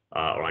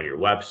or on your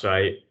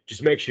website.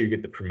 Just make sure you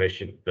get the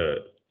permission,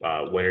 the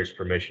winner's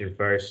permission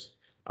first,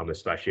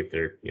 especially if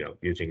they're,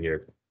 using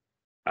your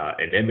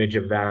an image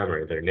of them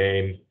or their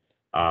name.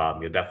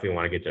 You'll definitely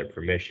want to get their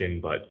permission,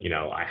 but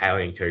I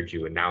highly encourage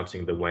you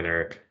announcing the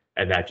winner,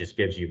 and that just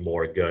gives you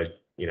more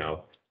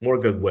more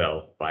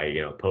goodwill by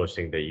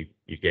posting that you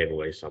gave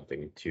away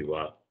something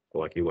to the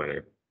lucky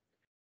winner,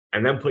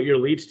 and then put your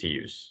leads to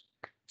use.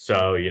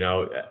 So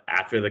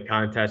after the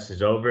contest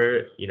is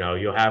over,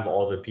 you'll have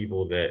all the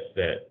people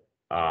that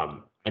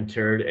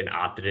entered and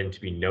opted in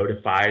to be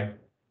notified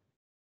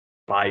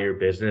by your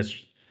business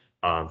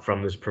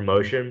from this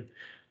promotion.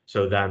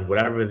 So then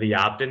whatever the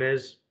opt-in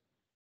is,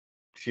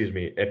 excuse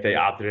me, if they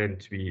opted in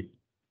to be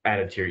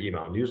added to your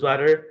email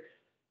newsletter,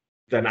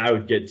 then I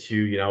would get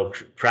to,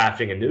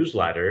 crafting a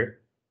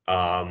newsletter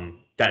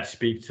that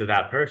speaks to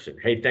that person.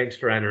 Hey, thanks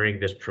for entering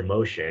this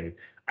promotion.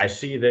 I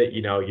see that,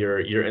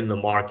 you're in the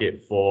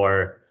market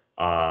for,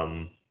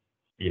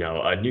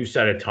 a new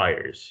set of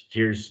tires.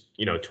 Here's,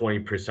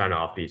 20%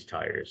 off these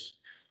tires.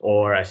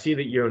 Or I see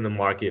that you're in the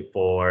market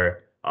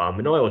for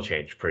an oil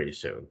change pretty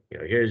soon.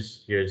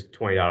 Here's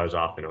 $20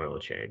 off an oil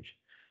change.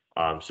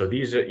 So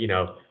these are,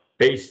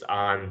 based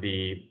on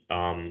the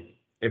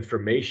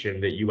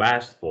information that you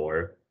asked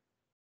for,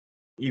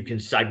 you can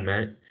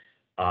segment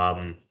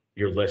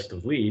your list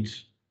of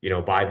leads,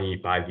 by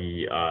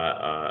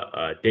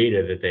the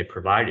data that they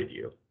provided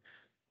you.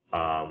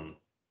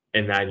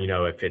 And then,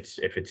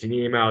 if it's an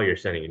email, you're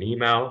sending an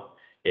email.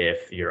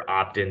 If your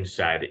opt-in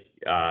said,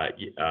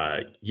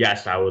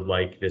 yes, I would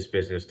like this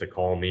business to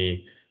call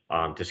me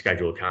to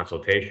schedule a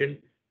consultation,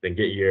 then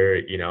get your,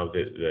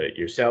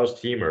 your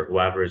sales team or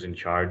whoever is in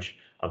charge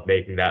of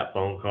making that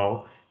phone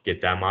call, get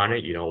them on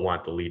it. You don't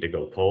want the lead to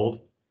go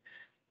cold.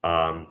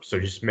 So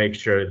just make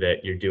sure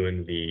that you're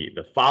doing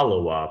the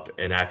follow-up,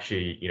 and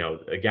actually,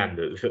 again,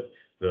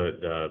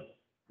 the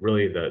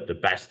really the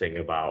best thing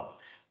about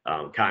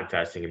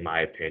contesting, in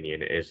my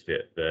opinion, is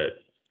that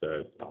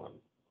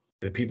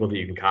the people that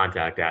you can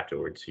contact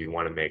afterwards. So you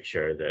want to make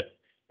sure that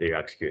you're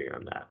executing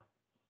on that.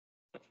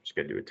 Just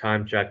gonna do a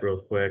time check real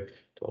quick.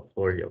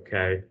 12:40,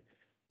 okay.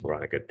 We're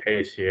on a good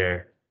pace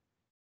here.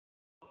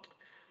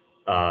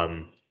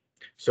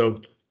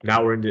 So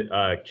now we're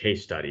into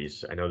case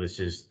studies. I know this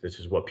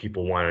is what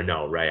people want to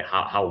know, right?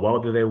 How well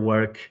do they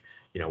work?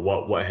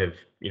 What have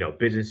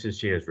businesses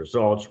seen as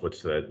results?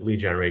 What's the lead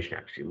generation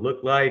actually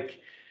look like?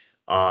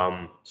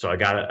 So I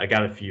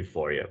got a few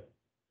for you.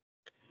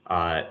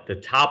 The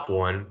top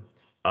one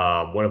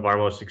of our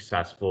most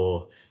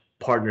successful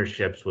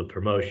partnerships with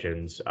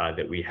promotions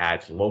that we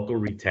had, a local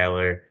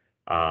retailer,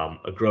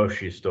 a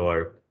grocery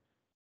store.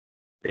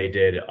 They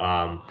did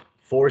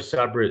 4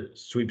 separate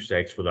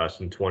sweepstakes with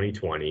us in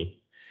 2020.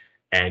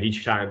 And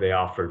each time they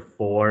offered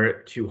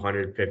 4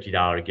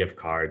 $250 gift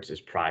cards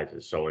as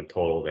prizes. So in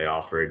total, they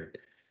offered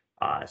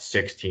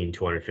 16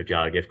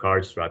 $250 gift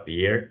cards throughout the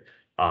year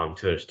to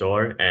their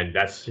store. And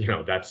that's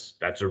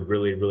a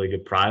really, really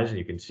good prize. And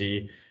you can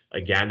see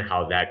again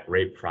how that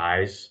great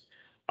prize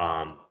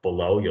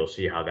below, you'll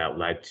see how that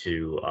led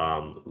to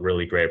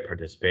really great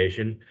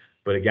participation.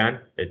 But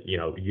again,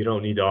 you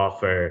don't need to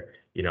offer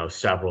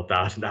several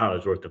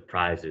 $1,000s worth of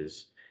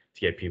prizes to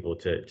get people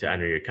to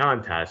enter your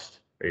contest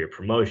or your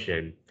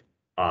promotion.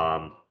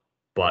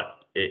 But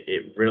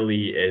it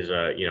really is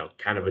a,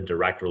 kind of a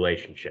direct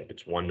relationship.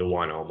 It's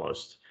 1-to-1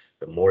 almost.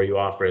 The more you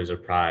offer as a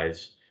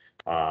prize,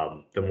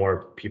 the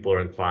more people are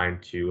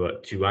inclined to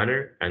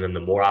enter, and then the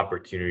more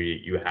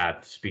opportunity you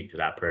have to speak to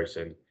that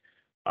person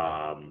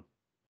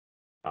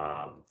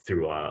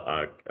through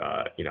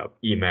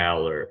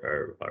email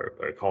or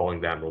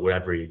calling them or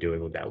whatever you're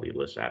doing with that lead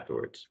list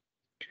afterwards.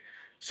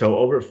 So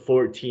over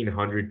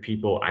 1,400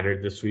 people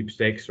entered the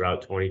sweepstakes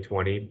throughout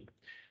 2020.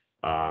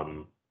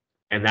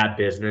 And that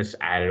business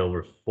added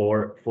over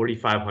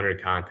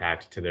 4,500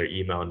 contacts to their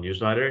email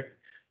newsletter.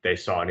 They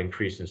saw an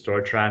increase in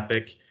store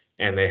traffic,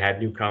 and they had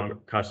new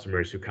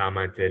customers who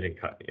commented and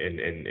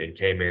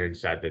came in and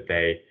said that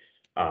they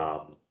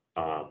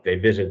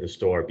visited the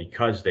store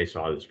because they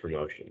saw this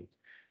promotion.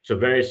 So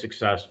very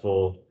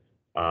successful,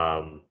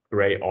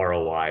 great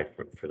ROI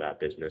for that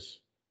business.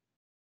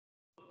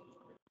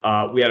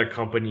 We had a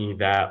company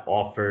that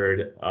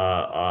offered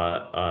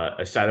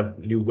a set of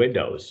new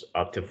windows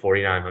up to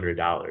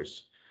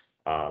 $4,900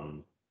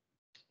 um,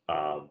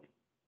 um,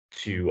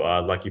 to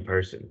a lucky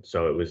person.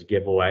 So it was a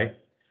giveaway,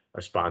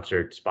 a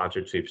sponsored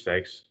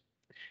sweepstakes,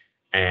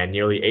 and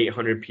nearly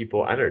 800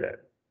 people entered it.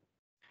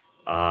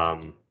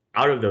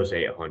 Out of those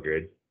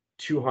 800,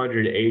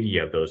 280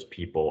 of those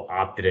people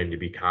opted in to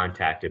be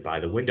contacted by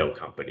the window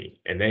company,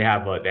 and they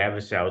have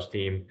a sales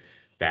team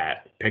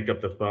that picked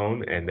up the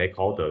phone and they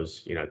called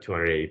those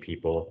 280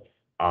 people,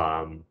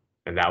 and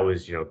that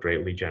was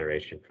great lead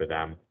generation for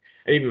them.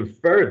 And even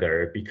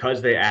further,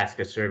 because they asked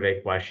a survey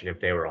question if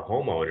they were a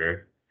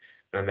homeowner,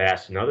 and they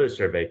asked another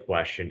survey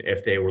question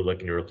if they were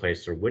looking to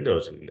replace their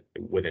windows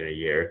within a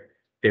year,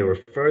 they were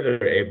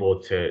further able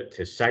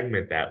to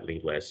segment that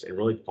lead list and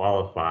really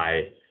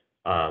qualify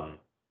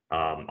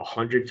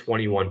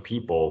 121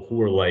 people who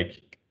were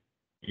like,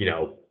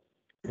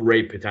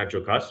 great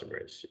potential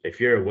customers. If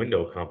you're a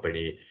window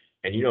company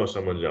and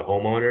someone's a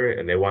homeowner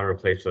and they want to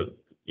replace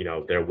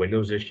their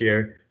windows this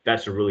year,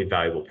 that's a really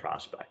valuable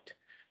prospect.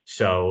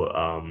 So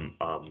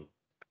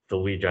the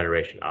lead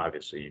generation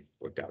obviously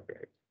worked out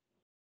great.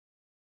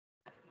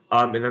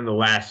 And then the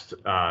last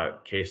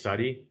case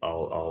study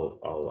I'll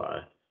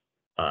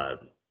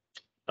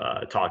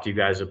talk to you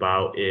guys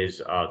about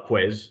is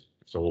quiz.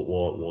 So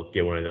we'll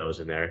get one of those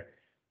in there.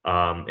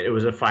 It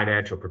was a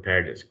financial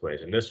preparedness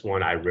quiz, and this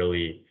one I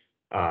really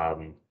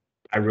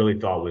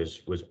thought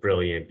was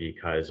brilliant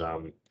because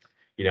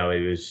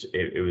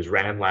it was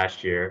ran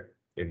last year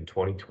in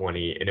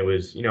 2020, and it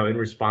was in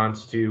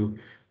response to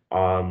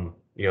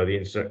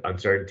the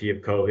uncertainty of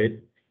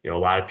COVID. A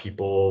lot of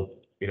people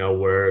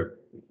were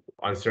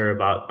unsure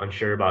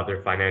about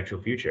their financial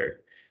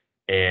future,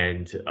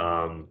 and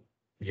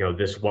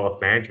this wealth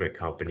management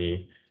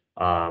company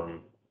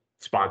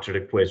sponsored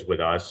a quiz with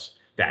us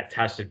that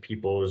tested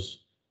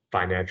people's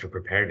financial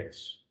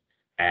preparedness.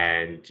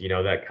 And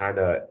that kind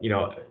of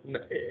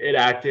it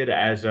acted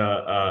as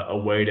a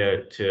way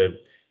to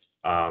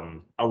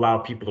allow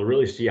people to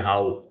really see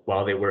how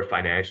well they were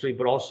financially,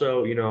 but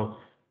also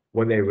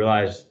when they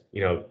realized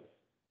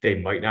they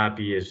might not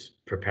be as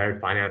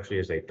prepared financially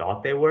as they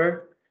thought they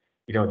were,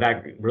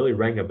 that really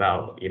rang a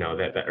bell,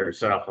 that or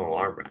set off an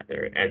alarm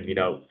rather. And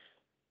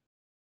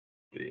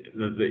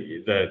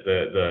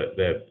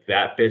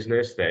that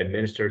business that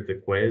administered the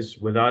quiz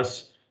with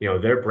us,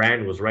 their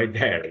brand was right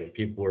there, and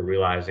people were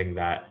realizing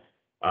that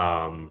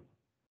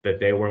that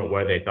they weren't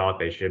where they thought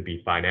they should be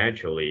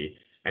financially.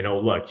 And oh,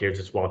 look, here's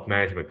this wealth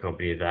management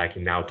company that I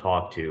can now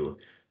talk to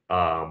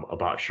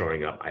about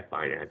shoring up my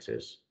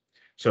finances.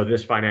 So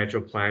this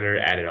financial planner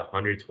added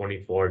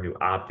 124 new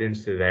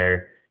opt-ins to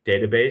their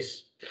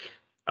database.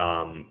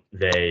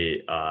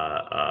 They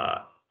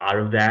out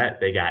of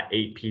that, they got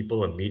 8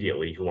 people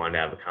immediately who wanted to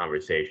have a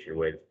conversation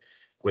with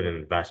an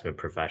investment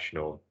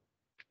professional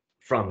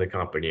from the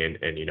company. And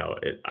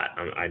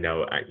I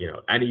know I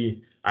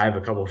have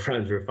a couple of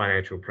friends who are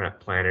financial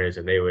planners,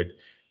 and they would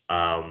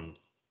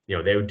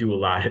they would do a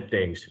lot of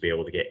things to be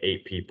able to get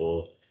 8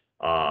 people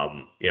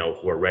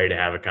who are ready to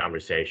have a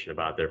conversation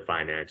about their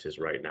finances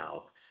right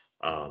now.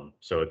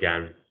 So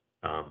again,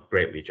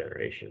 great lead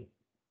generation.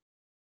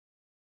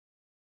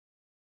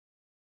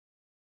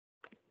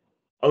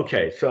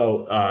 Okay,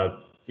 so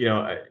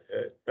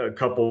a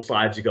couple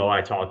slides ago,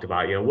 I talked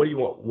about what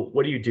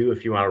do you do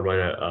if you want to run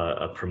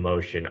a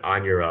promotion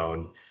on your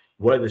own?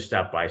 What are the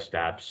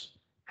step-by-steps?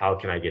 How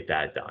can I get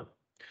that done?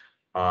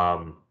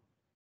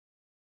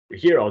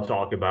 Here I'll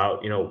talk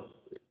about your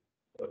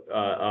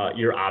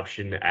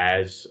options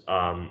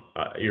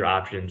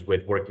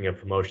with working a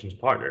promotions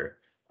partner,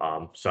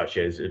 such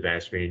as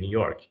Advanced Media New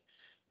York.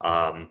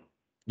 As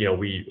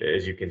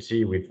you can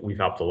see, we've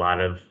helped a lot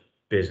of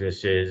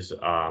businesses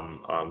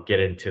get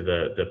into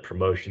the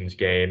promotions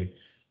game,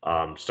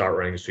 start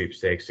running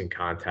sweepstakes and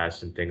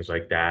contests and things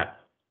like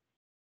that.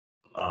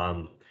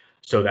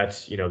 So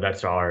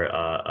that's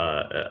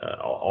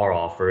our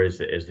offer is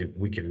that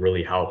we can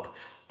really help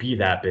be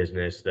that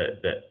business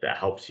that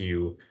helps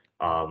you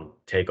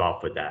take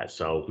off with that.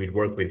 So we'd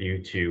work with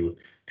you to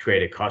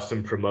create a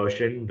custom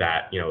promotion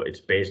that it's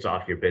based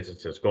off your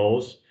business's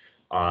goals.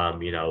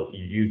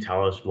 You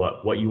tell us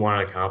what you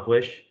want to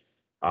accomplish,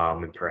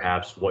 and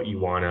perhaps what you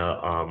want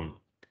to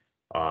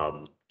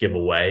give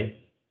away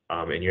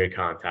in your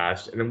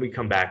contest, and then we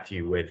come back to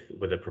you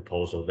with a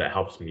proposal that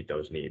helps meet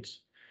those needs.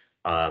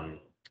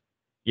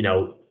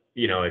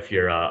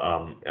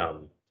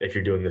 If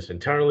you're doing this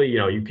internally,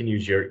 you can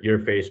use your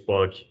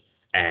Facebook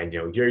and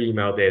your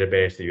email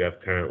database that you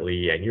have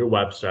currently and your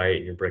website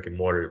and your brick and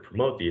mortar to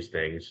promote these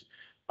things.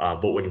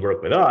 But when you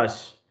work with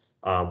us,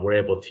 we're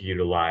able to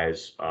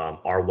utilize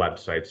our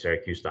website,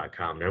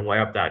 syracuse.com,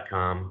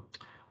 nyup.com,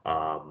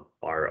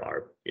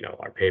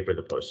 our paper,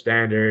 the Post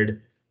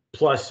Standard,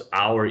 plus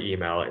our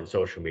email and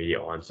social media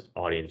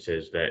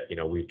audiences that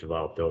we've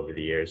developed over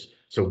the years.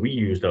 So we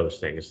use those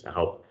things to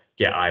help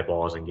get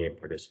eyeballs and gain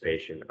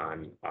participation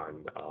on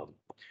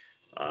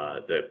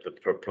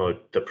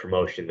the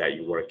promotion that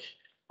you work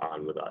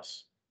on with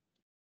us.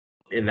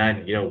 And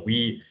then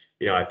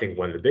I think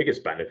one of the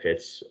biggest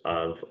benefits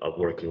of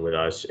working with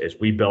us is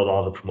we build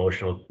all the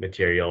promotional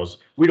materials.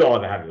 We do all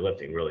the heavy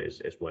lifting, really,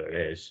 is what it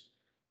is.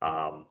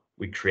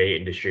 We create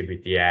and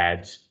distribute the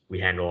ads. We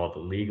handle all the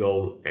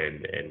legal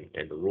and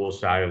the rule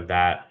side of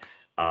that.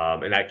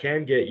 And that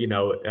can get,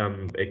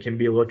 it can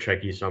be a little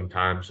tricky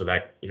sometimes. So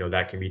that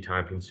can be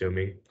time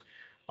consuming.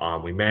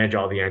 We manage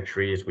all the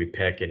entries. We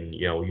pick, and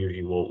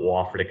usually we'll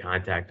offer to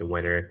contact the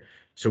winner.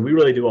 So we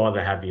really do all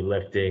the heavy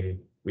lifting.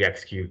 We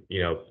execute,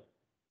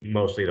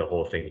 mostly the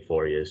whole thing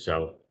for you.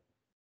 So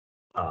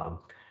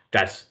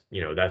that's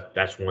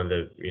one of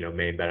the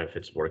main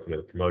benefits of working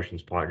with a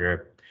promotions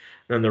partner.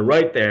 And on the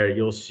right there,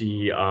 you'll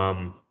see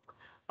an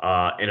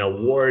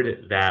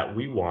award that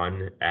we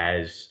won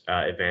as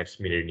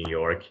Advanced Media New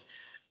York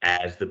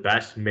as the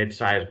best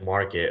mid-sized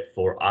market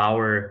for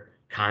our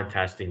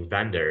contesting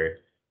vendor.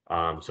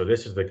 So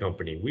this is the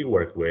company we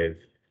work with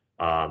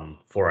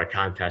for a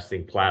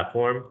contesting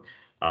platform,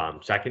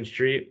 Second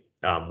Street.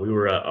 We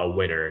were a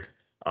winner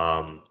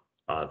of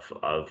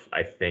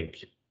I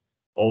think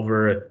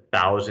over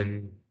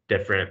 1,000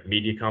 different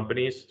media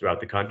companies throughout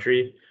the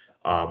country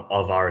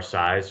of our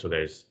size. So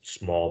there's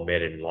small,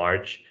 mid, and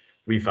large.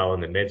 We fell in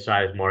the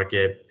mid-size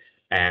market,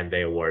 and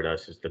they award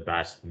us as the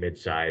best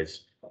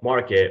mid-size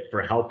market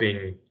for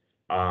helping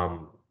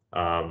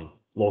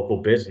local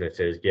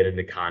businesses get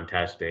into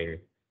contesting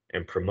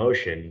and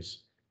promotions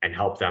and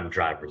help them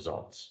drive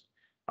results.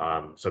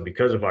 So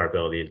because of our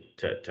ability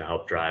to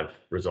help drive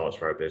results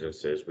for our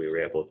businesses, we were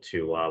able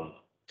to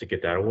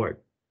get that award.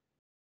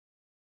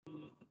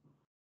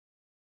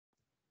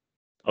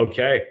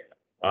 Okay,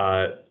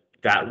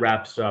 that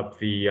wraps up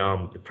the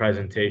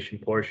presentation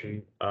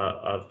portion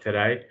of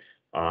today.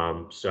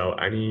 So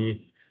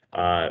any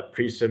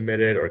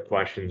pre-submitted or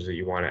questions that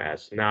you want to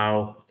ask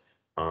now,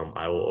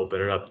 I will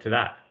open it up to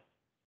that.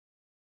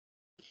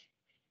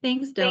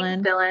 Thanks,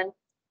 Dylan.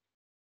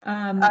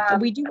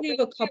 We do have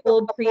a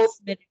couple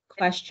pre-submitted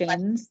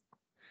questions.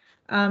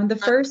 The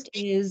first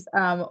is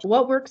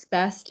what works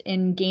best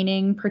in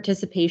gaining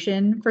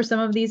participation for some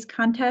of these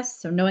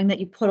contests? So knowing that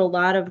you put a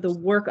lot of the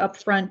work up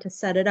front to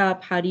set it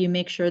up, how do you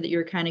make sure that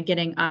you're kind of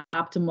getting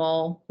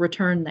optimal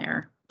return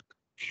there?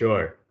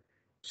 Sure.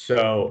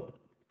 So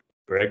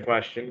great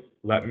question.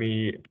 Let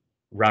me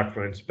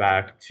reference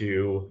back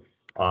to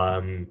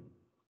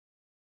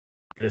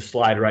this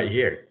slide right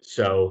here.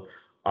 So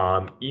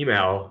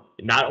email,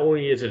 not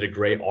only is it a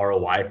great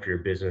ROI for your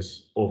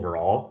business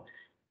overall,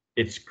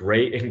 it's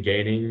great in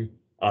gaining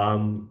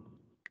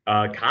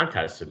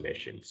contest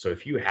submissions. So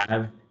if you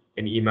have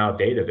an email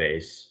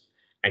database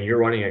and you're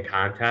running a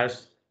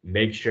contest,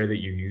 make sure that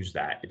you use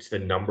that. It's the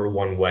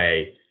 #1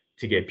 way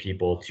to get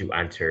people to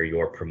enter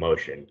your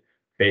promotion.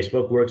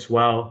 Facebook works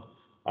well,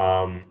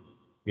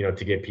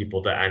 to get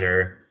people to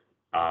enter.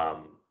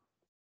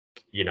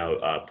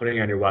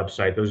 Putting on your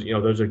website,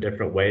 those are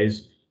different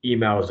ways.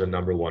 Email is the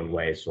 #1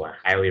 way, so I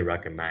highly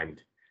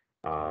recommend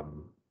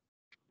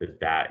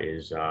that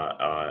is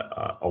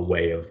a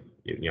way of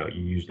you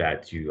use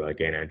that to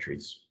gain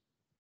entries.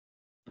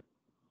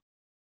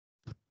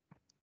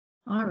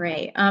 All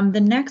right.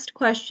 The next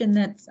question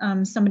that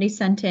somebody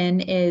sent in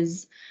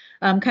is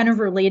kind of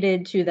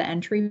related to the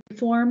entry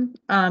form.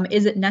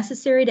 Is it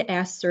necessary to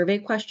ask survey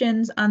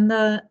questions on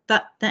the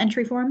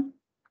entry form?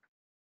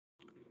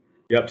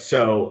 Yep.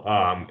 So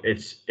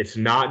it's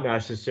not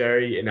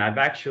necessary, and I've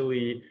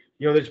actually,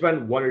 there's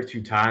been 1 or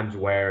 2 times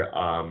where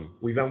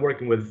we've been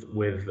working with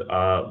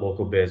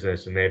local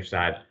business, and they've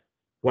said,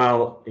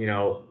 well,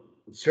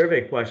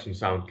 survey questions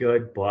sound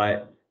good,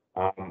 but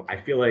I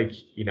feel like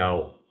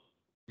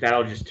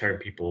that'll just turn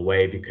people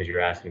away because you're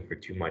asking for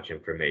too much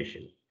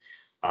information.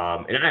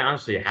 And I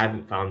honestly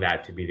haven't found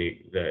that to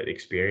be the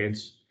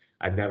experience.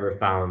 I've never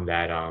found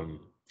that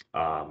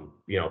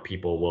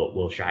people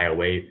will shy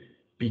away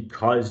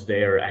because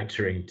they are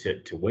entering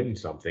to win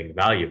something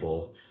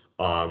valuable.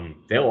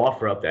 They'll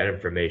offer up that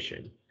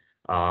information.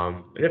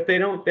 And if they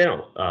don't, they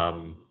don't.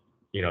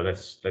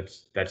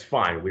 That's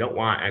fine. We don't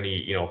want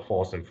any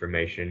false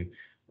information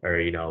or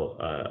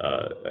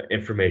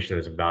information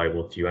that's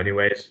valuable to you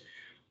anyways.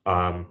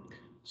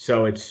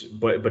 So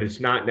but it's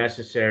not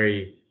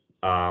necessary.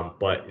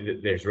 But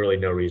there's really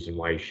no reason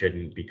why you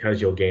shouldn't, because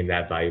you'll gain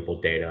that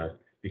valuable data,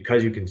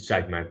 because you can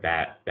segment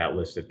that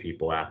list of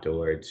people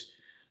afterwards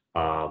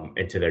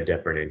into their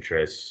different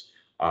interests.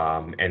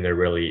 And they're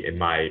really, in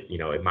my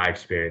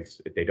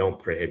experience, they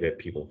don't prohibit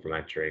people from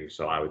entering.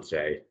 So I would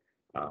say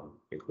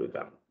include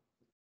them.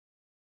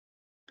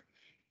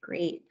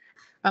 Great.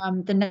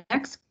 The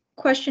next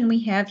question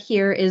we have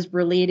here is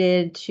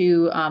related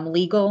to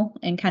legal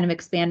and kind of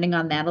expanding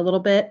on that a little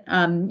bit.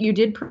 You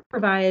did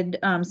provide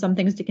some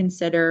things to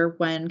consider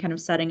when kind of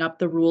setting up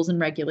the rules and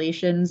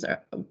regulations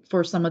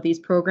for some of these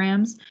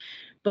programs.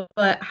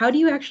 But how do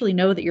you actually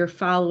know that you're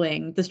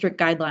following the strict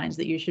guidelines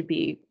that you should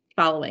be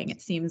following?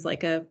 It seems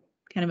like a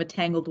kind of a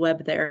tangled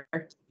web there.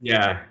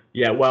 Yeah,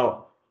 yeah.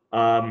 Well,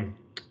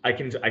 I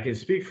can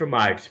speak from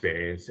my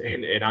experience,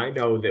 and I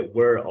know that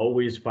we're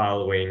always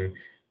following,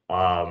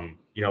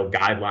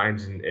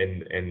 guidelines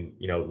and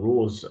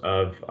rules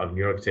of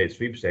New York State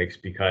sweepstakes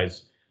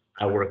because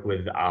I work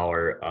with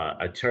our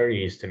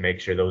attorneys to make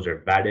sure those are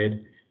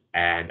vetted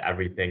and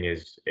everything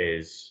is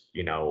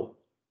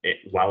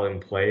well in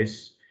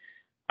place.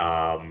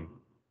 Um,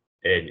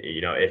 and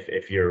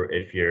if you're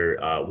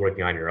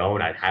working on your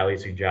own, I'd highly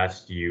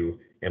suggest you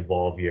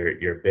involve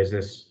your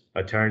business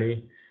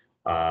attorney,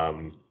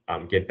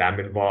 get them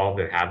involved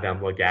and have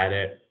them look at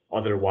it.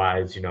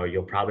 Otherwise,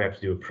 you'll probably have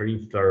to do a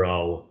pretty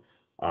thorough,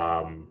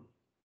 um,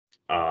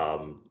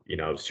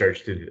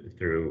 search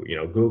through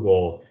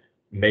Google,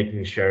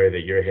 making sure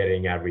that you're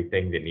hitting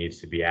everything that needs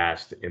to be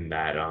asked in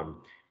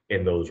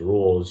those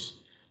rules.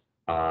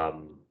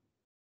 Um,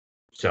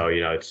 so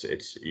it's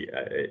it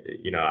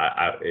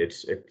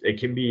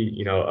can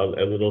be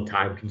a little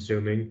time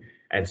consuming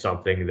and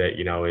something that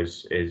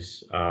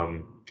is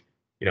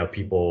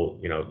people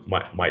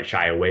might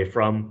shy away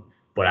from,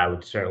 but I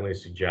would certainly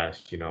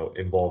suggest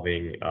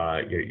involving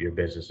your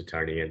business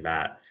attorney in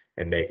that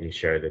and making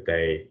sure that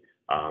they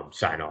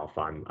sign off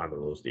on the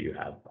rules that you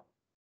have.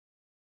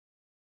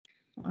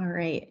 All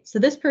right. So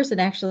this person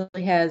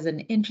actually has an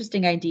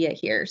interesting idea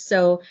here.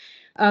 So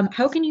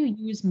how can you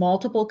use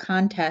multiple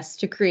contests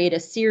to create a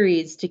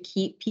series to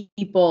keep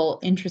people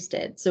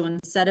interested? So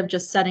instead of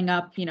just setting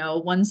up,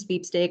 one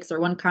sweepstakes or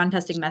one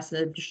contesting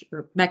message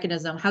or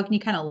mechanism, how can you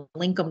kind of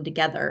link them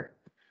together?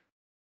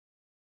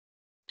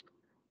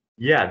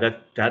 Yeah,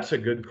 that's a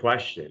good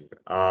question.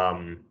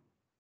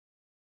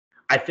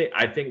 I think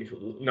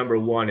number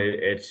one,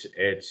 it's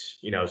a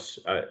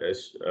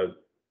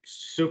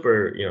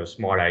super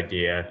smart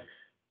idea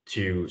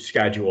to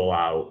schedule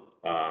out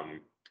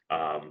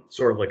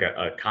sort of like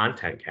a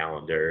content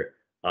calendar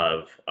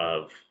of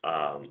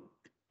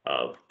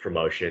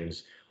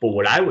promotions. But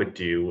what I would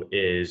do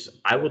is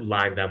I would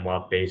line them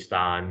up based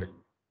on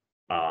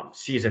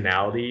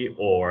seasonality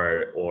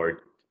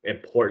or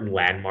important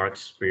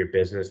landmarks for your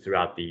business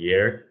throughout the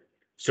year.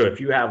 So if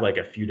you have like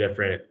a few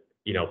different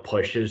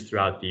pushes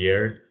throughout the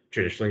year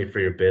traditionally for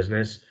your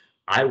business,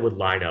 I would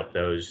line up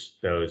those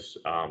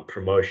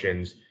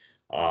promotions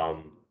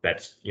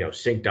that's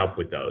synced up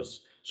with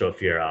those. So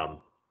if you're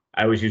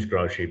I always use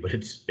grocery, but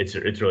it's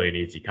really an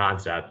easy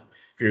concept.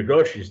 If you're a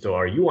grocery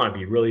store, you want to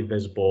be really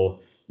visible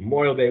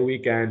Memorial Day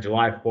weekend,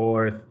 July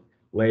 4th,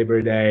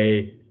 Labor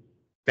Day,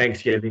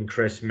 Thanksgiving,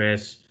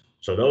 Christmas.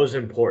 So those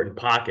important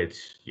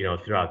pockets,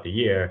 throughout the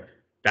year,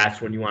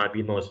 that's when you want to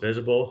be most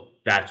visible.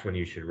 That's when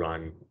you should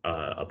run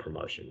a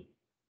promotion.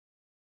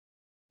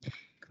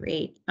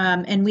 Great.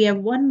 And we have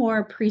one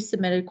more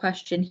pre-submitted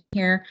question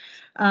here.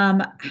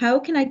 How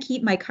can I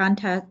keep my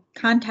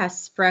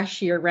contests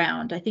fresh year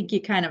round? I think you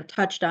kind of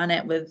touched on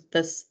it with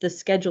the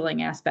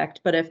scheduling aspect,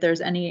 but if there's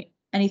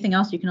anything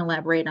else you can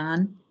elaborate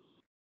on.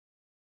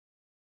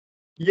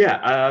 Yeah,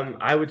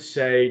 I would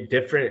say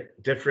different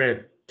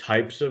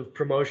types of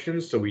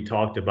promotions. So we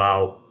talked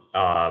about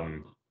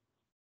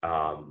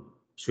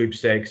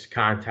sweepstakes,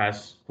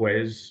 contests,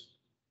 quiz,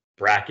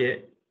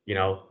 bracket.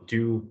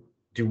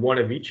 Do one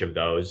of each of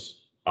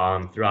those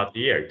throughout the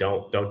year.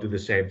 Don't do the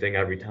same thing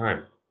every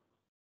time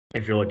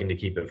if you're looking to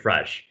keep it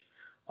fresh.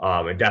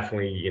 And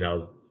definitely,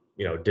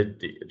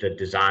 the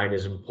design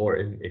is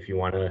important if you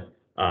want to,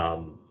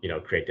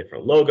 create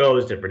different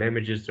logos, different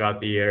images throughout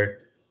the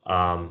year,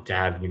 to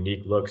have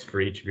unique looks for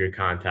each of your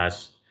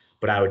contests.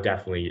 But I would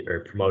definitely,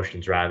 or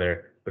promotions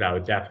rather, but I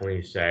would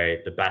definitely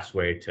say the best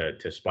way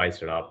to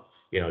spice it up,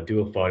 do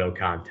a photo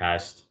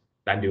contest,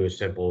 then do a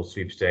simple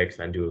sweepstakes,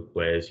 then do a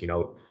quiz,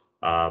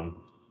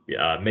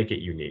 make it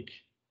unique.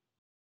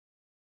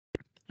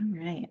 All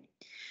right.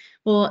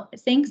 Well,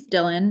 thanks,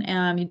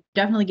 Dylan. You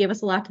definitely gave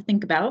us a lot to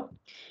think about.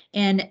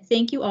 And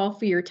thank you all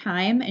for your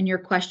time and your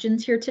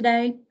questions here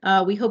today.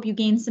 We hope you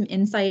gained some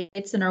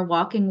insights and are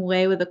walking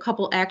away with a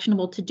couple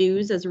actionable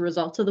to-dos as a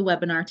result of the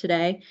webinar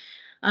today.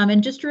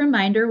 And just a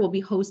reminder, we'll be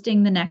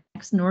hosting the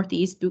next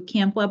Northeast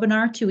Bootcamp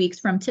webinar 2 weeks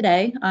from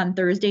today on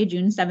Thursday,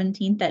 June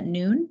 17th at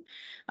noon.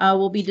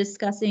 We'll be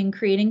discussing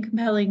creating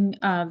compelling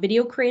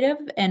video creative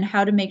and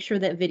how to make sure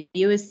that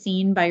video is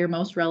seen by your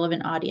most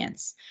relevant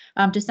audience.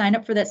 To sign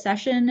up for that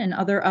session and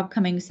other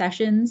upcoming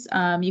sessions,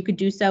 you could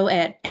do so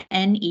at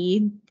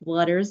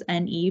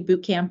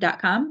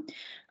NEbootcamp.com.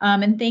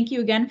 And thank you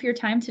again for your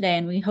time today,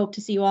 and we hope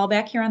to see you all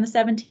back here on the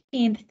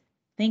 17th.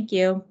 Thank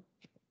you.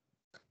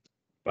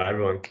 Bye,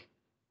 everyone.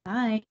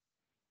 Bye.